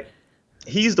 Right. But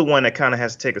he's the one that kind of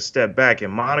has to take a step back,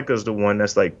 and Monica's the one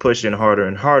that's like pushing harder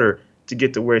and harder to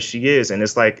get to where she is. And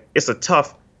it's like, it's a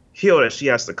tough hill that she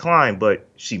has to climb, but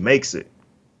she makes it.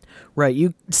 Right.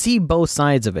 You see both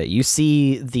sides of it. You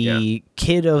see the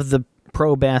kid of the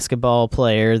pro basketball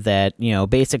player that,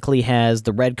 basically has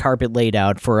the red carpet laid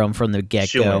out for him from the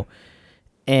get-go.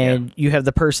 And you have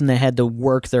the person that had to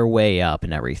work their way up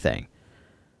and everything.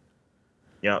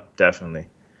 Yep, definitely.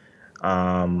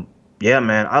 Yeah,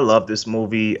 man, I love this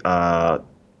movie. 5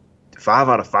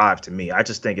 out of 5 to me. I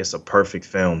just think it's a perfect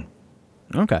film.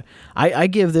 Okay. I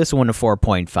give this one a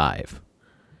 4.5.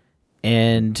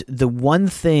 And the one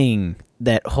thing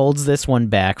that holds this one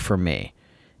back for me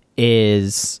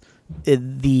is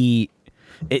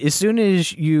as soon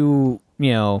as the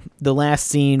last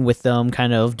scene with them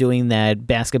kind of doing that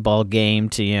basketball game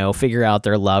to, figure out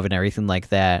their love and everything like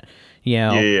that,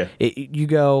 you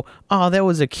go, oh, that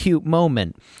was a cute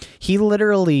moment. He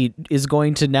literally is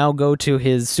going to now go to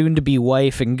his soon-to-be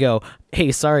wife and go,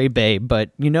 hey, sorry, babe, but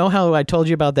you know how I told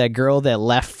you about that girl that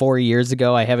left 4 years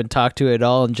ago I haven't talked to at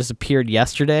all and just appeared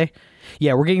yesterday?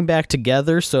 Yeah, we're getting back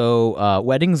together, so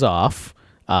wedding's off.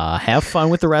 Have fun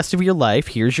with the rest of your life.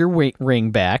 Here's your ring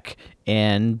back.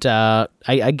 And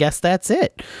I guess that's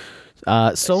it.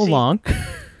 Long.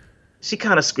 She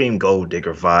kind of screamed gold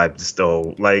digger vibes,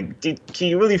 though. Like, can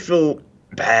you really feel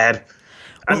bad?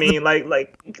 I Well,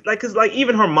 mean, cause like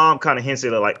even her mom kind of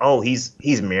hinted at like, oh, he's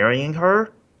marrying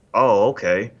her. Oh,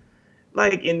 okay.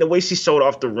 Like in the way she showed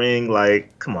off the ring,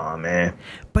 like, come on, man.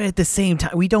 but at the same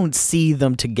time, we don't see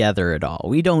them together at all.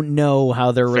 We don't know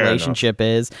how their Fair enough. relationship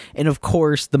is. And of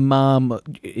course, the mom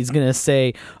is going to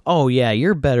say, "Oh yeah,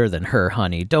 you're better than her,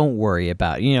 honey. Don't worry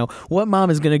about it." What mom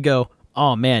is going to go,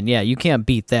 "Oh man, yeah, you can't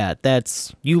beat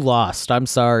that. You lost. I'm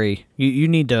sorry. You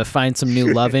need to find some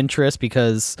new love interest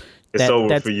because It's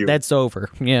over for you." that's over."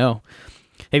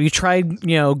 Have you tried,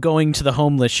 going to the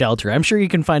homeless shelter? I'm sure you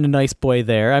can find a nice boy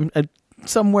there. I'm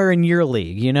somewhere in your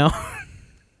league.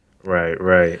 Right,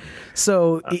 right.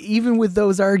 So even with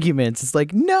those arguments, it's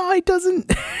like, no, it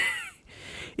doesn't.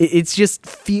 It just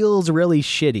feels really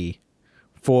shitty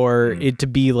for it to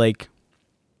be like,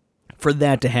 for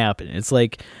that to happen. It's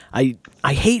like, I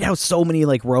hate how so many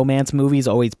like romance movies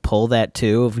always pull that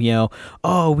too of,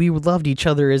 oh, we loved each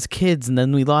other as kids and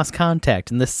then we lost contact.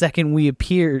 And the second we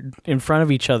appeared in front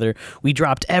of each other, we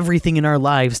dropped everything in our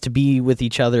lives to be with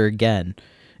each other again.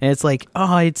 And it's like,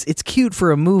 oh, it's cute for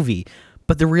a movie,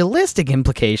 but the realistic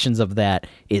implications of that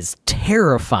is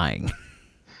terrifying.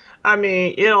 I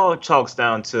mean, it all chalks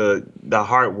down to the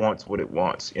heart wants what it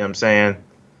wants. You know what I'm saying?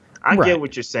 I Right. get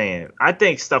what you're saying. I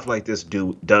think stuff like this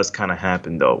does kind of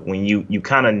happen though. When you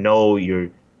kind of know you're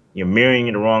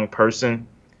marrying the wrong person,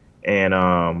 and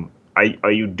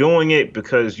are you doing it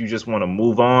because you just want to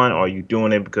move on, or are you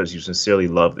doing it because you sincerely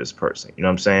love this person? You know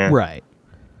what I'm saying? Right.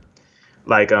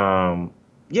 Like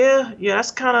yeah,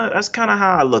 that's kind of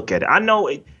how I look at it. I know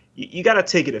you got to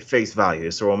take it at face value.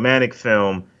 It's a romantic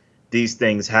film. These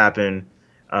things happen.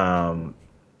 It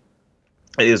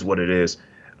is what it is.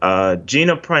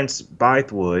 Gina Prince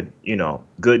Bythewood,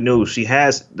 good news. She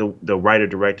has the writer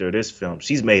director of this film.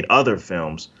 She's made other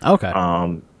films. Okay.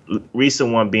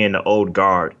 Recent one being The Old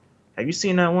Guard. Have you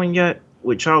seen that one yet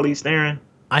with Charlize Theron?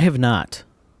 I have not.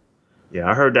 Yeah,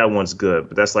 I heard that one's good,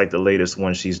 but that's like the latest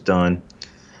one she's done.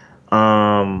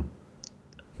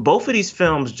 Both of these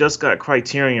films just got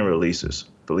Criterion releases,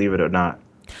 believe it or not.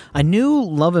 I knew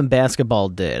Love and Basketball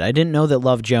did. I didn't know that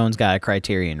Love Jones got a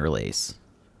Criterion release.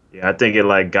 Yeah, I think it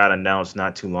like got announced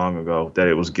not too long ago that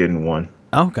it was getting one,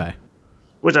 Okay.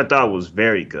 which I thought was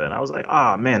very good. I was like,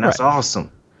 oh man, that's Right.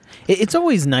 awesome. It's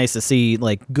always nice to see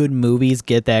like good movies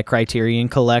get that Criterion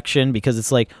collection because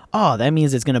it's like, oh, that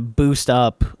means it's going to boost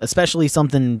up, especially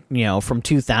something, from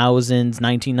 2000s,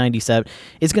 1997.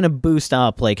 It's going to boost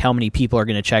up like how many people are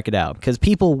going to check it out because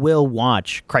people will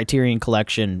watch Criterion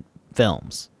collection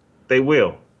films. They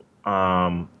will.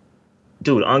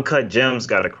 Dude, Uncut Gems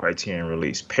got a Criterion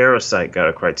release. Parasite got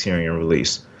a Criterion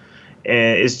release.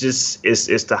 And it's just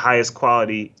it's the highest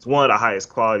quality. It's one of the highest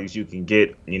qualities you can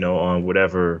get, on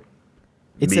whatever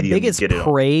It's the medium you biggest get it on.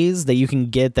 praise that you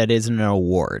can get that isn't an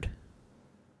award.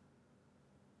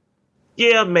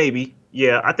 Yeah, maybe.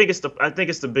 Yeah, I think it's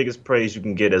the biggest praise you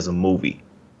can get as a movie.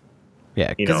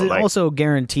 Yeah, because it like- also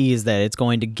guarantees that it's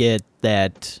going to get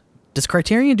that. Does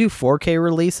Criterion do 4K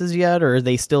releases yet, or are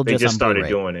they still They just just on started Blu-ray?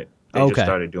 doing it. They Okay. just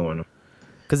started doing them.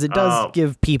 Because it does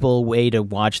give people a way to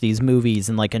watch these movies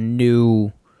in like a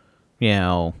new,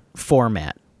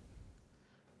 format.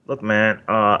 Look, man,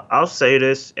 I'll say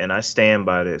this, and I stand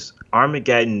by this.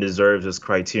 Armageddon deserves its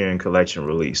Criterion Collection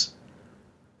release.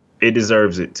 It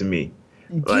deserves it to me.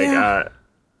 Yeah.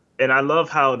 And I love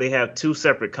how they have two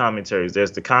separate commentaries.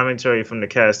 There's the commentary from the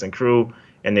cast and crew,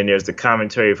 and then there's the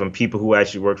commentary from people who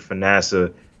actually worked for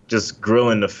NASA, just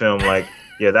grilling the film like,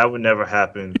 yeah, that would never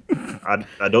happen.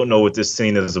 I don't know what this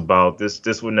scene is about.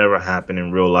 This would never happen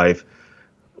in real life.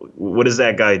 What is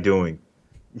that guy doing?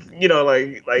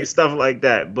 Like stuff like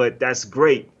that. But that's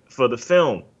great for the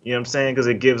film. You know what I'm saying? Because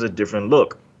it gives a different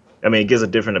look. I mean, it gives a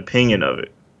different opinion of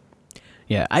it.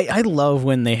 Yeah, I love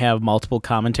when they have multiple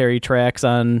commentary tracks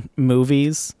on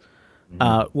movies.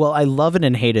 Well, I love it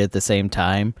and hate it at the same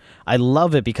time. I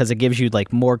love it because it gives you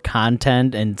like more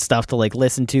content and stuff to like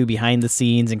listen to behind the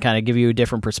scenes and kind of give you a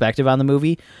different perspective on the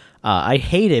movie. I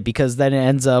hate it because then it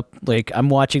ends up like I'm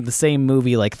watching the same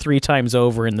movie like 3 times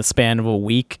over in the span of a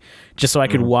week just so I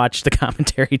could watch the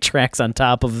commentary tracks on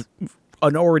top of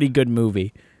an already good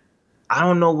movie. I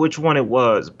don't know which one it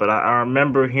was, but I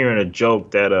remember hearing a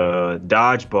joke that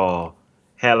Dodgeball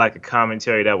had like a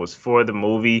commentary that was for the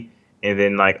movie, and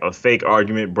then like a fake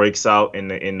argument breaks out in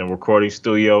the recording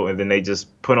studio, and then they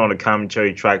just put on a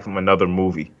commentary track from another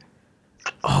movie.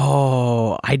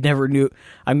 Oh, I never knew.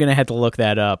 I'm going to have to look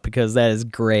that up because that is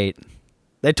great.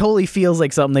 That totally feels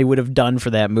like something they would have done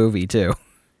for that movie too.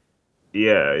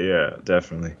 Yeah,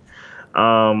 definitely.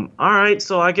 All right,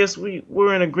 so I guess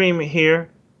we're in agreement here.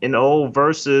 In the old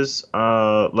versus,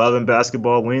 Love and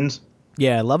Basketball wins.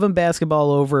 Yeah, Love and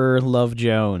Basketball over Love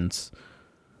Jones.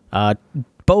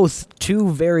 Both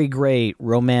two very great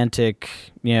romantic,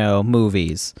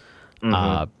 movies.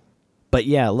 But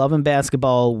yeah, Love and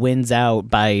Basketball wins out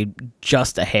by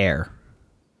just a hair.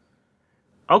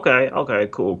 Okay,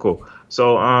 cool.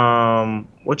 So,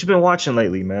 what you been watching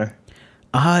lately, man?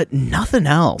 Nothing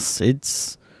else.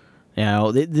 It's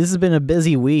this has been a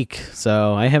busy week,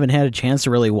 so I haven't had a chance to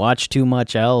really watch too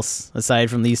much else aside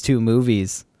from these two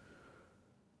movies.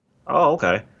 Oh,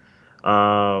 okay.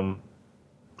 Um,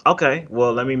 okay.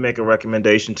 Well, let me make a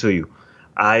recommendation to you.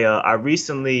 I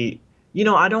recently,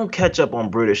 I don't catch up on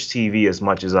British TV as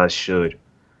much as I should.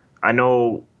 I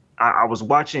know I was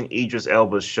watching Idris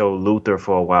Elba's show Luther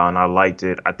for a while, and I liked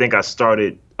it. I think I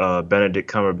started Benedict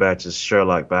Cumberbatch's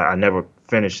Sherlock, but I never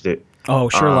finished it. Oh,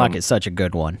 Sherlock is such a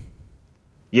good one.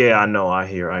 Yeah, I know. I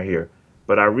hear.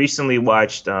 But I recently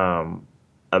watched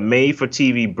a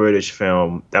made-for-TV British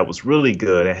film that was really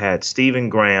good. It had Stephen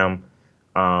Graham.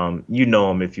 You know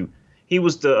him if you. He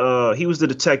was the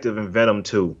detective in Venom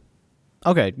 2.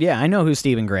 Okay, yeah, I know who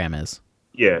Stephen Graham is.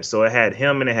 Yeah, so it had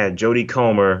him and it had Jodie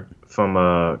Comer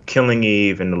from Killing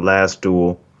Eve and The Last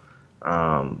Duel.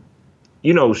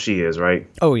 You know who she is, right?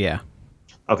 Oh yeah.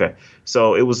 Okay,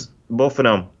 so it was both of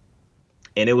them.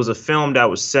 And it was a film that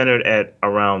was centered at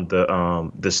around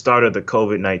the start of the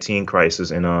COVID-19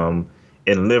 crisis in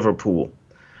Liverpool.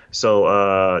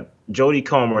 So Jodie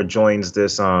Comer joins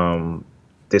this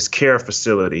care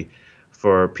facility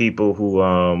for people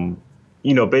who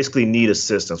basically need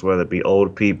assistance, whether it be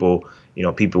old people,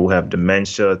 people who have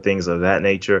dementia, things of that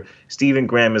nature. Stephen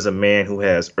Graham is a man who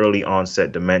has early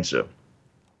onset dementia.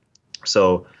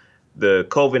 So the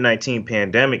COVID-19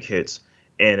 pandemic hits.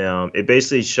 And it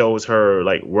basically shows her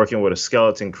like working with a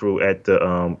skeleton crew at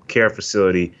the care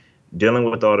facility,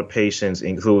 dealing with all the patients,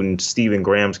 including Stephen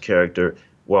Graham's character,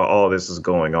 while all this is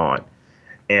going on.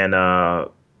 And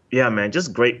yeah, man,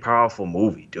 just great, powerful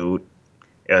movie, dude.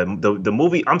 The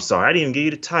movie, I'm sorry, I didn't even give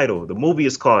you the title. The movie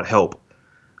is called Help.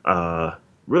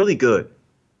 Really good.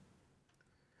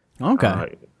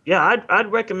 Okay. Yeah,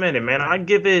 I'd recommend it, man. I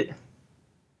give it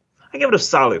a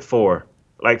solid 4.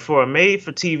 Like for a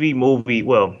made-for-TV movie,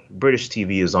 well, British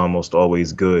TV is almost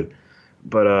always good,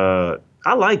 but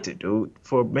I liked it, dude.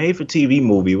 For a made-for-TV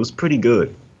movie, it was pretty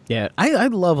good. Yeah, I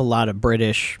love a lot of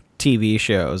British TV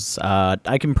shows.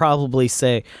 I can probably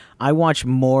say I watch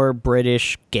more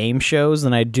British game shows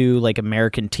than I do like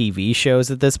American TV shows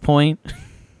at this point.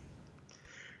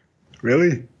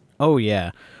 Really? Oh yeah.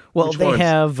 Well, Which they ones?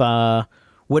 have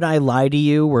Would I Lie to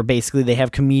You, where basically they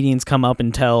have comedians come up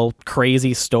and tell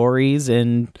crazy stories,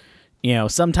 and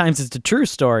sometimes it's a true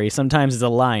story, sometimes it's a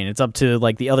lie, and it's up to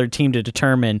like the other team to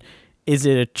determine, is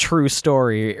it a true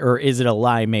story or is it a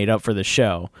lie made up for the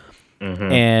show?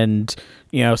 Mm-hmm. And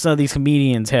some of these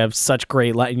comedians have such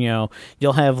great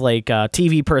you'll have like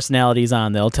TV personalities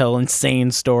on, they'll tell insane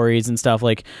stories and stuff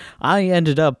like, I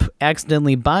ended up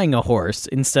accidentally buying a horse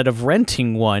instead of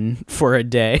renting one for a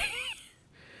day.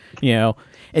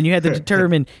 And you had to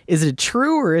determine, is it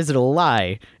true or is it a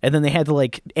lie? And then they had to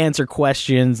like answer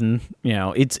questions, and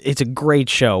it's a great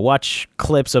show. Watch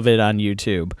clips of it on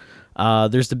YouTube.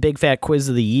 There's the Big Fat Quiz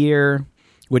of the Year,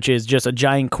 which is just a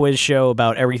giant quiz show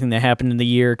about everything that happened in the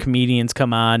year. Comedians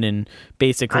come on and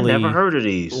basically I never heard of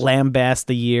these. Lambast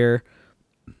the year.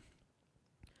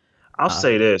 I'll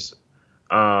say this.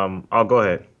 I'll go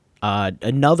ahead.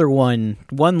 Another one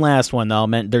last one though.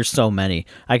 There's so many.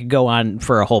 I could go on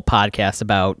for a whole podcast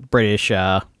about British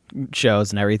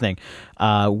shows and everything.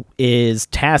 Is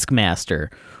Taskmaster,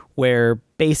 where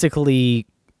basically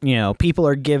people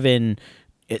are given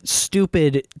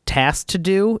stupid tasks to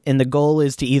do, and the goal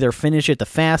is to either finish it the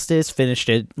fastest, finish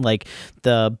it like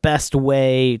the best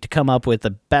way, to come up with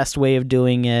the best way of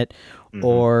doing it. Mm-hmm.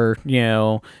 Or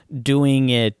doing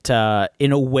it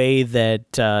in a way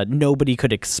that nobody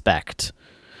could expect.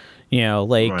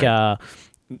 Right.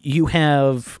 You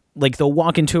have like, they'll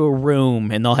walk into a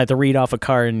room and they'll have to read off a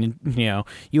card, and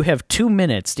you have 2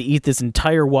 minutes to eat this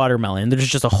entire watermelon. There's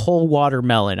just a whole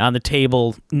watermelon on the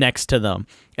table next to them,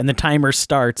 and the timer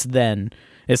starts then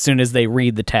as soon as they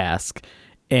read the task,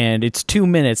 and it's 2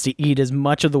 minutes to eat as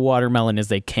much of the watermelon as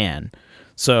they can.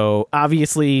 So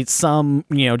obviously some,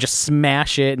 just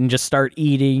smash it and just start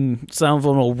eating. Some of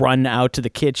them will run out to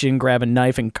the kitchen, grab a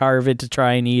knife and carve it to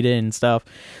try and eat it and stuff.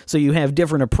 So you have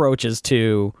different approaches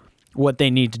to what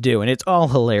they need to do, and it's all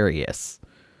hilarious.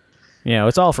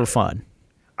 It's all for fun.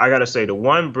 I gotta say, the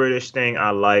one British thing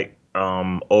I like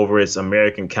over its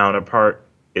American counterpart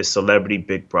is Celebrity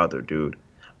Big Brother, dude.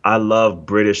 I love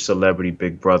British Celebrity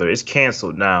Big Brother. It's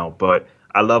canceled now, but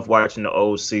I love watching the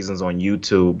old seasons on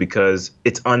YouTube because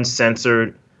it's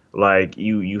uncensored. Like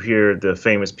you hear the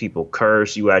famous people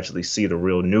curse. You actually see the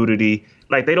real nudity.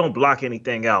 Like they don't block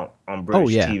anything out on Oh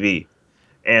British yeah. TV.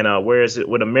 And whereas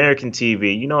with American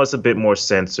TV, it's a bit more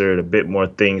censored, a bit more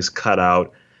things cut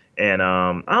out. And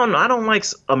I don't know. I don't like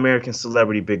American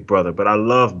Celebrity Big Brother, but I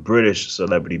love British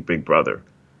Celebrity Big Brother.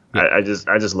 Yeah. I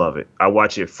just love it. I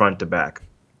watch it front to back.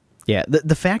 Yeah,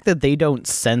 the fact that they don't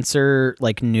censor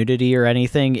like nudity or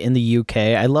anything in the UK,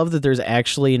 I love that there's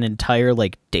actually an entire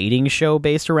like dating show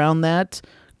based around that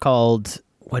called,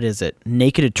 what is it?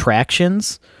 Naked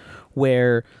Attractions,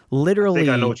 where literally I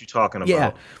think I know what you're talking about.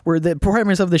 yeah, where the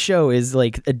premise of the show is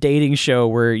like a dating show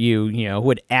where you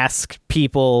would ask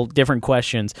people different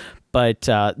questions, but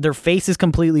their face is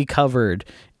completely covered,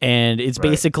 and it's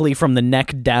Right. basically from the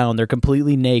neck down. They're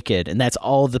completely naked, and that's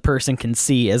all the person can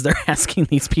see as they're asking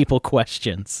these people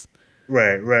questions.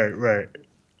 Right.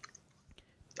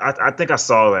 I think I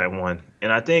saw that one,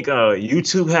 and I think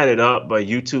YouTube had it up, but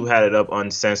YouTube had it up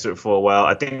uncensored for a while.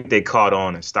 I think they caught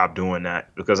on and stopped doing that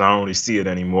because I don't really see it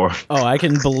anymore. Oh, I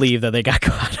can believe that they got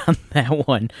caught on that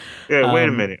one. Yeah, wait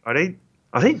a minute. Are they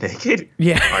naked?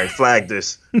 Yeah. All right, flag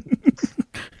this.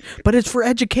 But it's for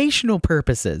educational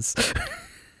purposes.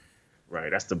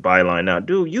 Right, that's the byline now.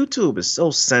 Dude, YouTube is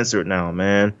so censored now,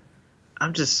 man.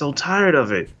 I'm just so tired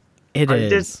of it. It Like,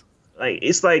 is.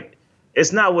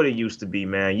 it's not what it used to be,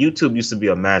 man. YouTube used to be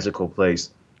a magical place.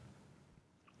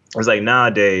 It's like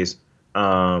nowadays,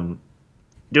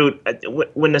 dude,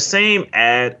 when the same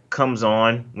ad comes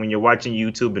on, when you're watching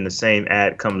YouTube and the same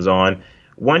ad comes on,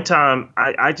 one time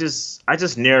I just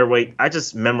narrate, I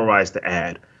just memorize the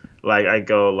ad. Like I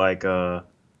go like the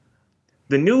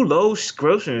new Lowe's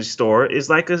grocery store is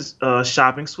like a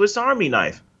shopping Swiss Army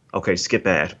knife. Okay, skip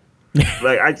ad.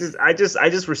 Like I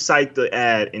just recite the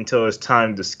ad until it's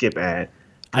time to skip ad.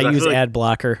 I use ad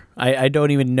blocker. I don't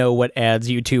even know what ads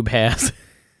YouTube has.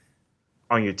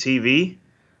 On your TV.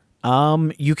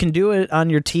 You can do it on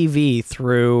your TV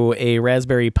through a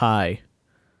Raspberry Pi.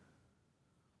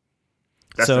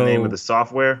 That's the name of the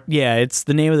software. Yeah, it's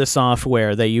the name of the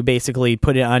software that you basically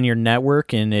put it on your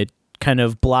network, and it kind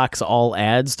of blocks all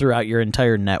ads throughout your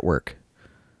entire network.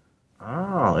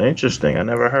 Oh, interesting. I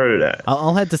never heard of that.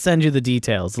 I'll have to send you the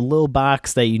details. The little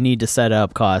box that you need to set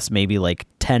up costs maybe like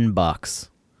 $10.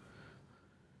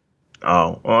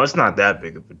 Oh, well, it's not that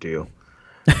big of a deal.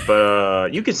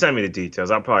 But you can send me the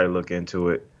details. I'll probably look into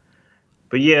it.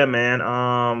 But yeah, man,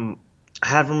 I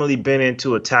haven't really been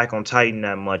into Attack on Titan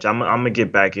that much. I'm gonna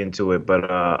get back into it, but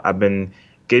I've been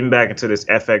getting back into this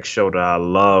FX show that I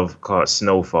love called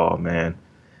Snowfall, man.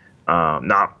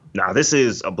 Now this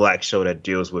is a black show that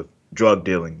deals with drug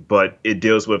dealing, but it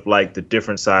deals with like the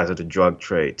different sides of the drug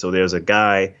trade. So there's a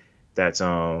guy that's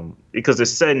because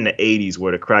it's set in the 80s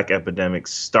where the crack epidemic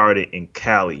started in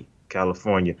Cali,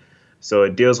 California. So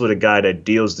it deals with a guy that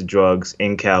deals the drugs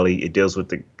in Cali. It deals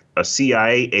with a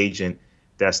CIA agent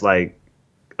that's like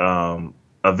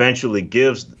eventually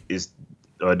is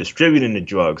distributing the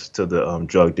drugs to the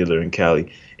drug dealer in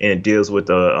Cali, and it deals with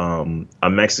a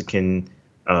Mexican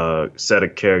set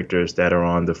of characters that are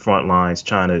on the front lines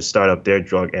trying to start up their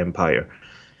drug empire.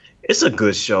 It's a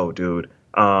good show, dude.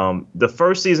 The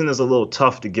first season is a little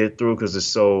tough to get through because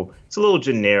it's a little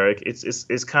generic.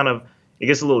 It's kind of, it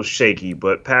gets a little shaky,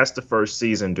 but past the first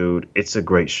season, dude, it's a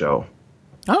great show.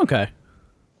 Oh, okay.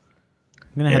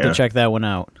 I'm gonna have to check that one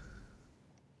out.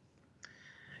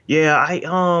 Yeah, I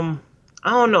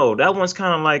don't know. That one's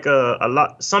kind of like a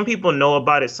lot. Some people know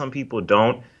about it, some people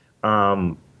don't.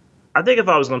 I think if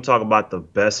I was going to talk about the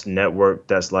best network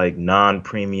that's like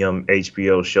non-premium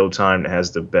HBO Showtime that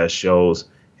has the best shows,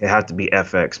 it has to be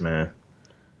FX, man.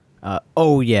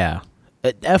 Oh yeah,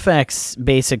 FX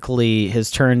basically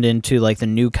has turned into like the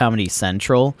new Comedy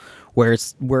Central, where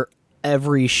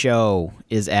every show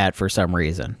is at for some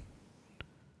reason.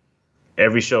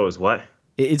 Every show is what?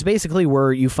 It's basically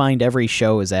where you find every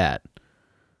show is at.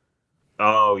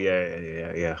 Oh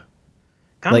yeah.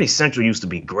 Comedy Central used to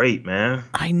be great, man.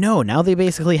 I know. Now they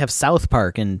basically have South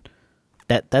Park, and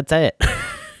that's it.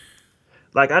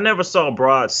 Like I never saw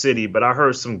Broad City, but I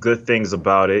heard some good things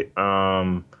about it.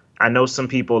 I know some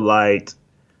people liked.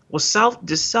 Well,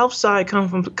 did South Side come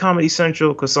from Comedy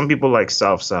Central? Because some people like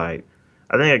South Side.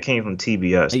 I think it came from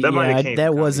TBS.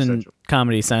 That wasn't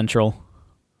Comedy Central.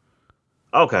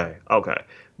 Okay.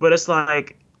 But it's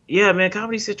like, yeah, man,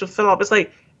 Comedy Central fell off. It's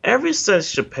like ever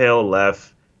since Chappelle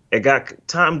left,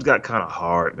 times got kind of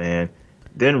hard, man.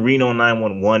 Then Reno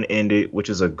 911 ended, which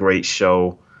is a great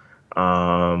show.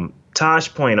 Tosh.0,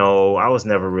 I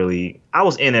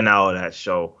was in and out of that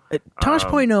show.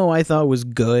 Tosh.0 I thought was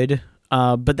good,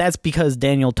 but that's because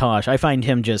Daniel Tosh, I find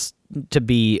him just to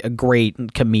be a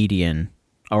great comedian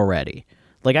already.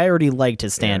 Like, I already liked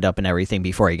his stand-up and everything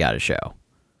before he got a show.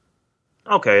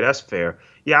 Okay, that's fair.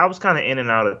 Yeah, I was kind of in and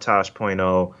out of Tosh Point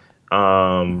oh.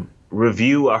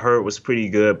 Review I heard was pretty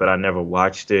good, but I never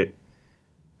watched it.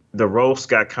 The roast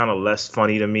got kind of less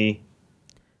funny to me.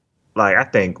 Like, I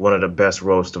think one of the best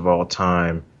roasts of all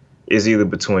time is either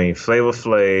between Flavor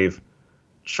Flav,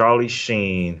 Charlie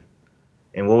Sheen,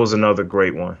 and what was another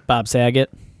great one? Bob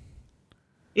Saget.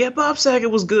 Yeah, Bob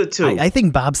Saget was good too. I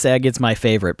think Bob Saget's my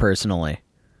favorite personally.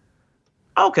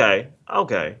 Okay.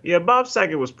 Yeah, Bob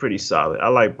Saget was pretty solid. I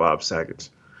like Bob Saget's.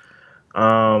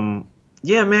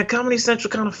 Yeah, man, Comedy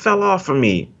Central kind of fell off for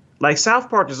me. Like, South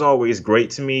Park is always great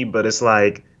to me, but it's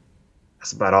like,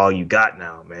 that's about all you got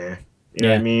now, man. You know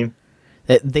what I mean?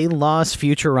 They lost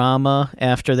Futurama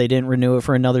after they didn't renew it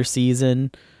for another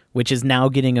season, which is now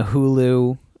getting a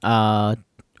Hulu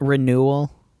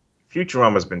renewal.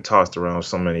 Futurama's been tossed around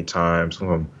so many times,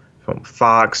 from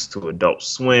Fox to Adult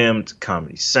Swim to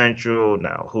Comedy Central,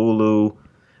 now Hulu.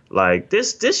 Like,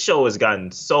 this show has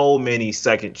gotten so many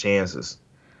second chances.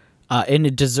 And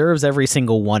it deserves every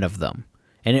single one of them.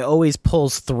 And it always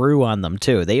pulls through on them,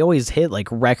 too. They always hit, like,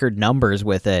 record numbers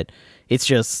with it. It's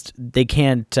just, they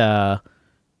can't...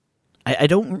 I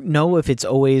don't know if it's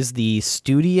always the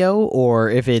studio or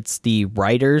if it's the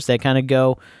writers that kind of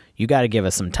go, you got to give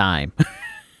us some time.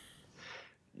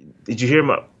 Did you hear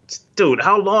my... Dude,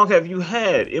 how long have you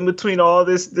had in between all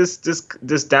this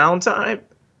downtime?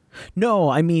 No,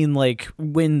 I mean, like,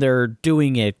 when they're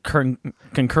doing it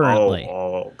concurrently.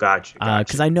 Oh, gotcha.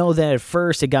 Because I know that at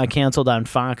first it got canceled on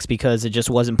Fox because it just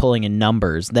wasn't pulling in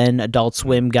numbers. Then Adult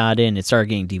Swim got in, it started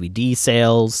getting DVD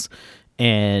sales,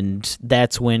 and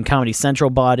that's when Comedy Central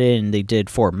bought it, and they did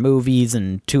 4 movies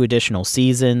and 2 additional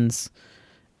seasons.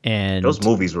 And those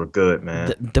movies were good,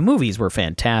 man. The movies were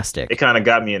fantastic. It kind of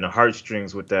got me in the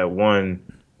heartstrings with that one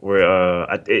where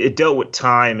it dealt with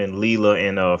time and Leela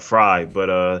and Fry,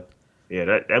 but yeah,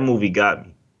 that movie got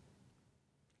me.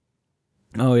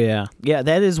 Oh yeah,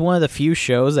 that is one of the few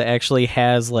shows that actually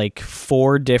has like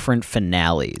 4 different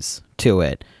finales to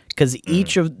it, because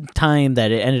each of the time that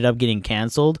it ended up getting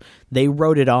canceled, they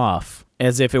wrote it off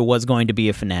as if it was going to be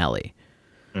a finale.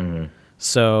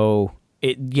 So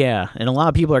and a lot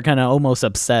of people are kind of almost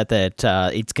upset that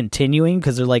it's continuing,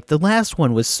 because they're like, the last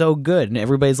one was so good, and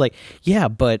everybody's like, yeah,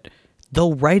 but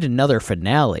they'll write another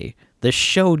finale. The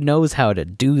show knows how to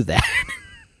do that.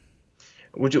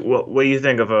 What do you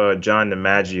think of John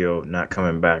DiMaggio not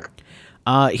coming back?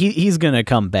 He's gonna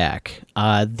come back.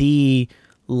 The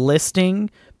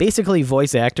listing, basically,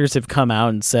 voice actors have come out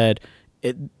and said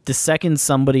the second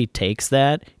somebody takes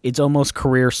that, it's almost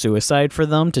career suicide for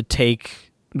them to take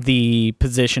the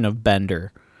position of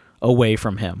Bender away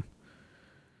from him,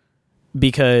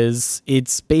 because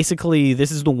it's basically,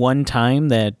 this is the one time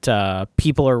that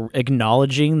people are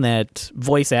acknowledging that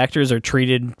voice actors are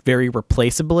treated very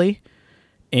replaceably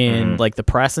in like the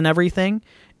press and everything,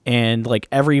 and like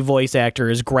every voice actor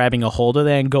is grabbing a hold of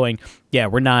that and going, yeah,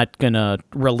 we're not gonna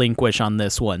relinquish on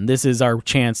this one. This is our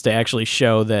chance to actually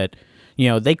show that, you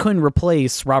know, they couldn't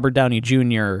replace Robert Downey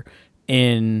Jr.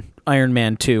 in Iron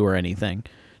Man 2 or anything.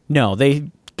 No, they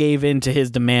gave in to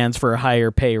his demands for a higher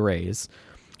pay raise.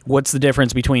 What's the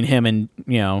difference between him and,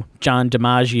 you know, John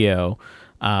DiMaggio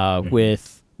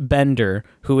with Bender,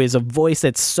 who is a voice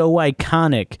that's so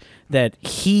iconic that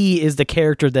he is the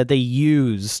character that they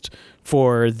used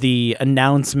for the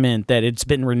announcement that it's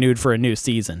been renewed for a new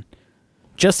season?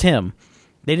 Just him.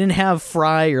 They didn't have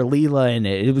Fry or Leela in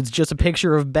it. It was just a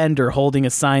picture of Bender holding a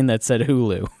sign that said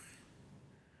Hulu.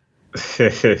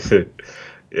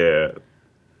 Yeah.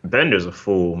 Bender's a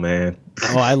fool, man.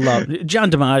 Oh, I love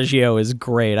John DiMaggio is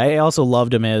great. I also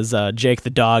loved him as Jake the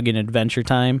Dog in Adventure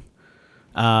Time,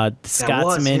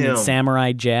 Scotsman and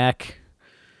Samurai Jack.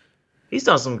 He's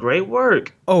done some great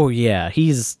work. Oh yeah,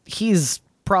 he's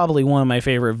probably one of my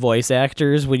favorite voice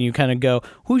actors. When you kind of go,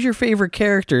 who's your favorite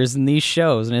characters in these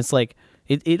shows, and it's like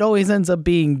it always ends up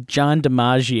being John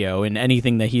DiMaggio in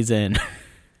anything that he's in.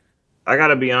 I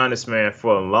gotta be honest, man.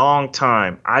 For a long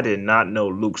time, I did not know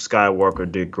Luke Skywalker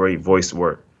did great voice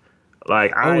work.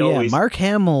 Like, Mark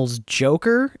Hamill's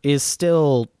Joker is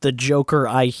still the Joker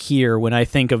I hear when I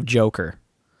think of Joker.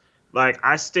 Like,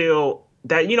 and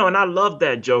I love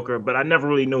that Joker, but I never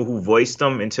really knew who voiced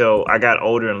him until I got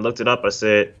older and looked it up. I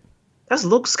said, that's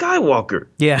Luke Skywalker.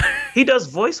 Yeah. He does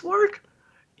voice work?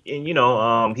 And,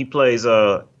 he plays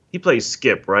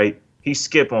Skip, right? He's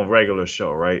Skip on regular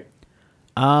show, right?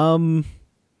 The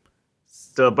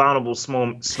Abominable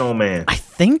Snowman. I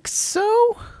think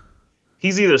so.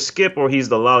 He's either Skip or he's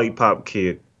the lollipop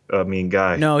kid.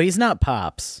 Guy. No, he's not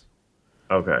Pops.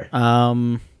 Okay.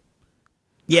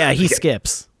 Yeah, he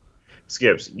skips.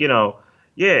 Skips.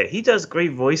 Yeah, he does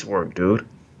great voice work, dude.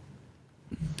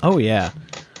 Oh yeah.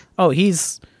 Oh,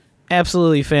 he's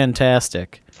absolutely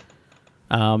fantastic.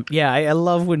 Yeah, I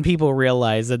love when people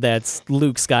realize that that's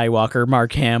Luke Skywalker,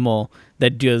 Mark Hamill,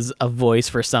 that does a voice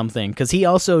for something. Because he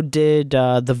also did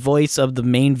the voice of the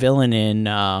main villain in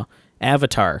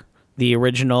Avatar, the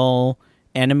original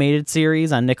animated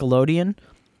series on Nickelodeon.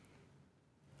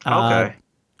 Okay.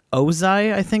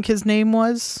 Ozai, I think his name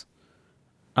was.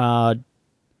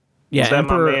 Yeah, Was that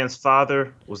my Emperor. man's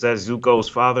father? Was that Zuko's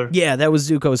father? Yeah, that was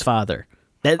Zuko's father.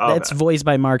 That's Okay. voiced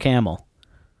by Mark Hamill.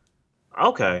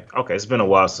 Okay. Okay. It's been a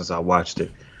while since I watched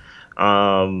it.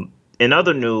 In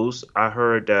other news, I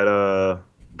heard that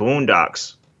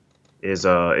Boondocks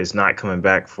is not coming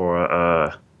back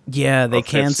for Yeah, they a fifth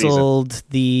season. canceled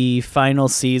the final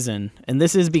season, and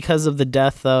this is because of the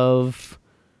death of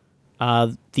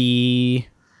the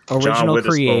John original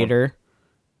Witherspoon. creator.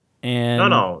 No, And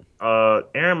no.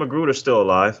 Aaron McGruder's still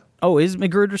alive. oh, is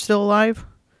Magruder still alive?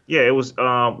 Yeah, it was.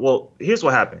 Well, here's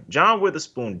what happened. John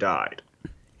Witherspoon died,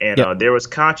 and Yep. there was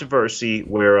controversy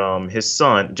where his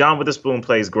son, John Witherspoon,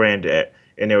 plays Granddad,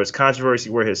 and there was controversy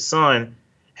where his son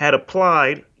had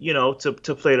applied,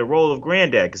 to play the role of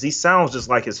Granddad because he sounds just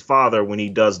like his father when he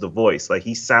does the voice. Like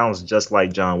he sounds just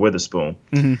like John Witherspoon.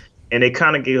 Hmm. And they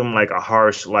kind of gave him like a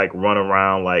harsh like run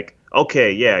around like,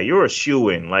 okay, yeah, you're a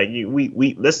shoo-in, like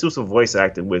we let's do some voice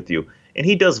acting with you. And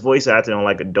he does voice acting on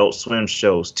like Adult Swim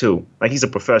shows too, like he's a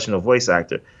professional voice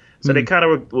actor. So they kind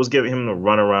of was giving him the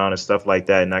run around and stuff like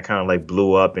that, and that kind of like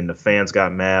blew up and the fans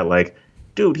got mad like,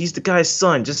 dude, he's the guy's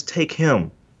son, just take him.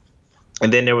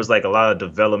 And then there was like a lot of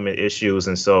development issues,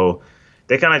 and so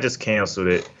they kind of just canceled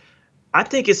it. I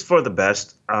think it's for the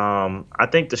best. I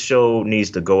think the show needs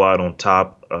to go out on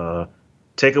top.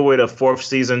 Take away the fourth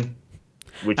season,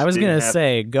 which I was didn't gonna have,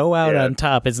 say go out yeah, on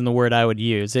top isn't the word I would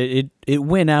use. It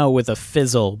went out with a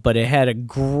fizzle, but it had a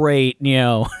great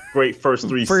great first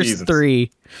three first seasons.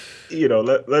 three.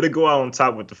 Let it go out on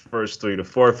top with the first three. The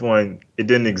fourth one, it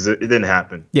didn't exist. It didn't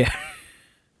happen. Yeah.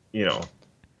 You know.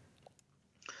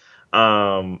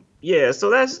 Yeah. So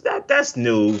that's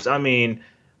news. I mean,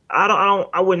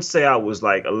 I wouldn't say I was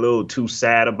like a little too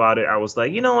sad about it. I was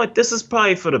like, you know what, this is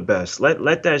probably for the best.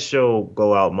 Let that show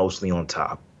go out mostly on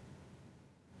top.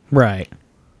 Right.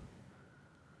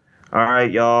 All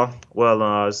right, y'all.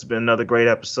 Well, it's been another great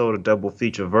episode of Double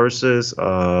Feature Versus.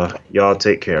 Y'all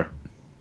take care.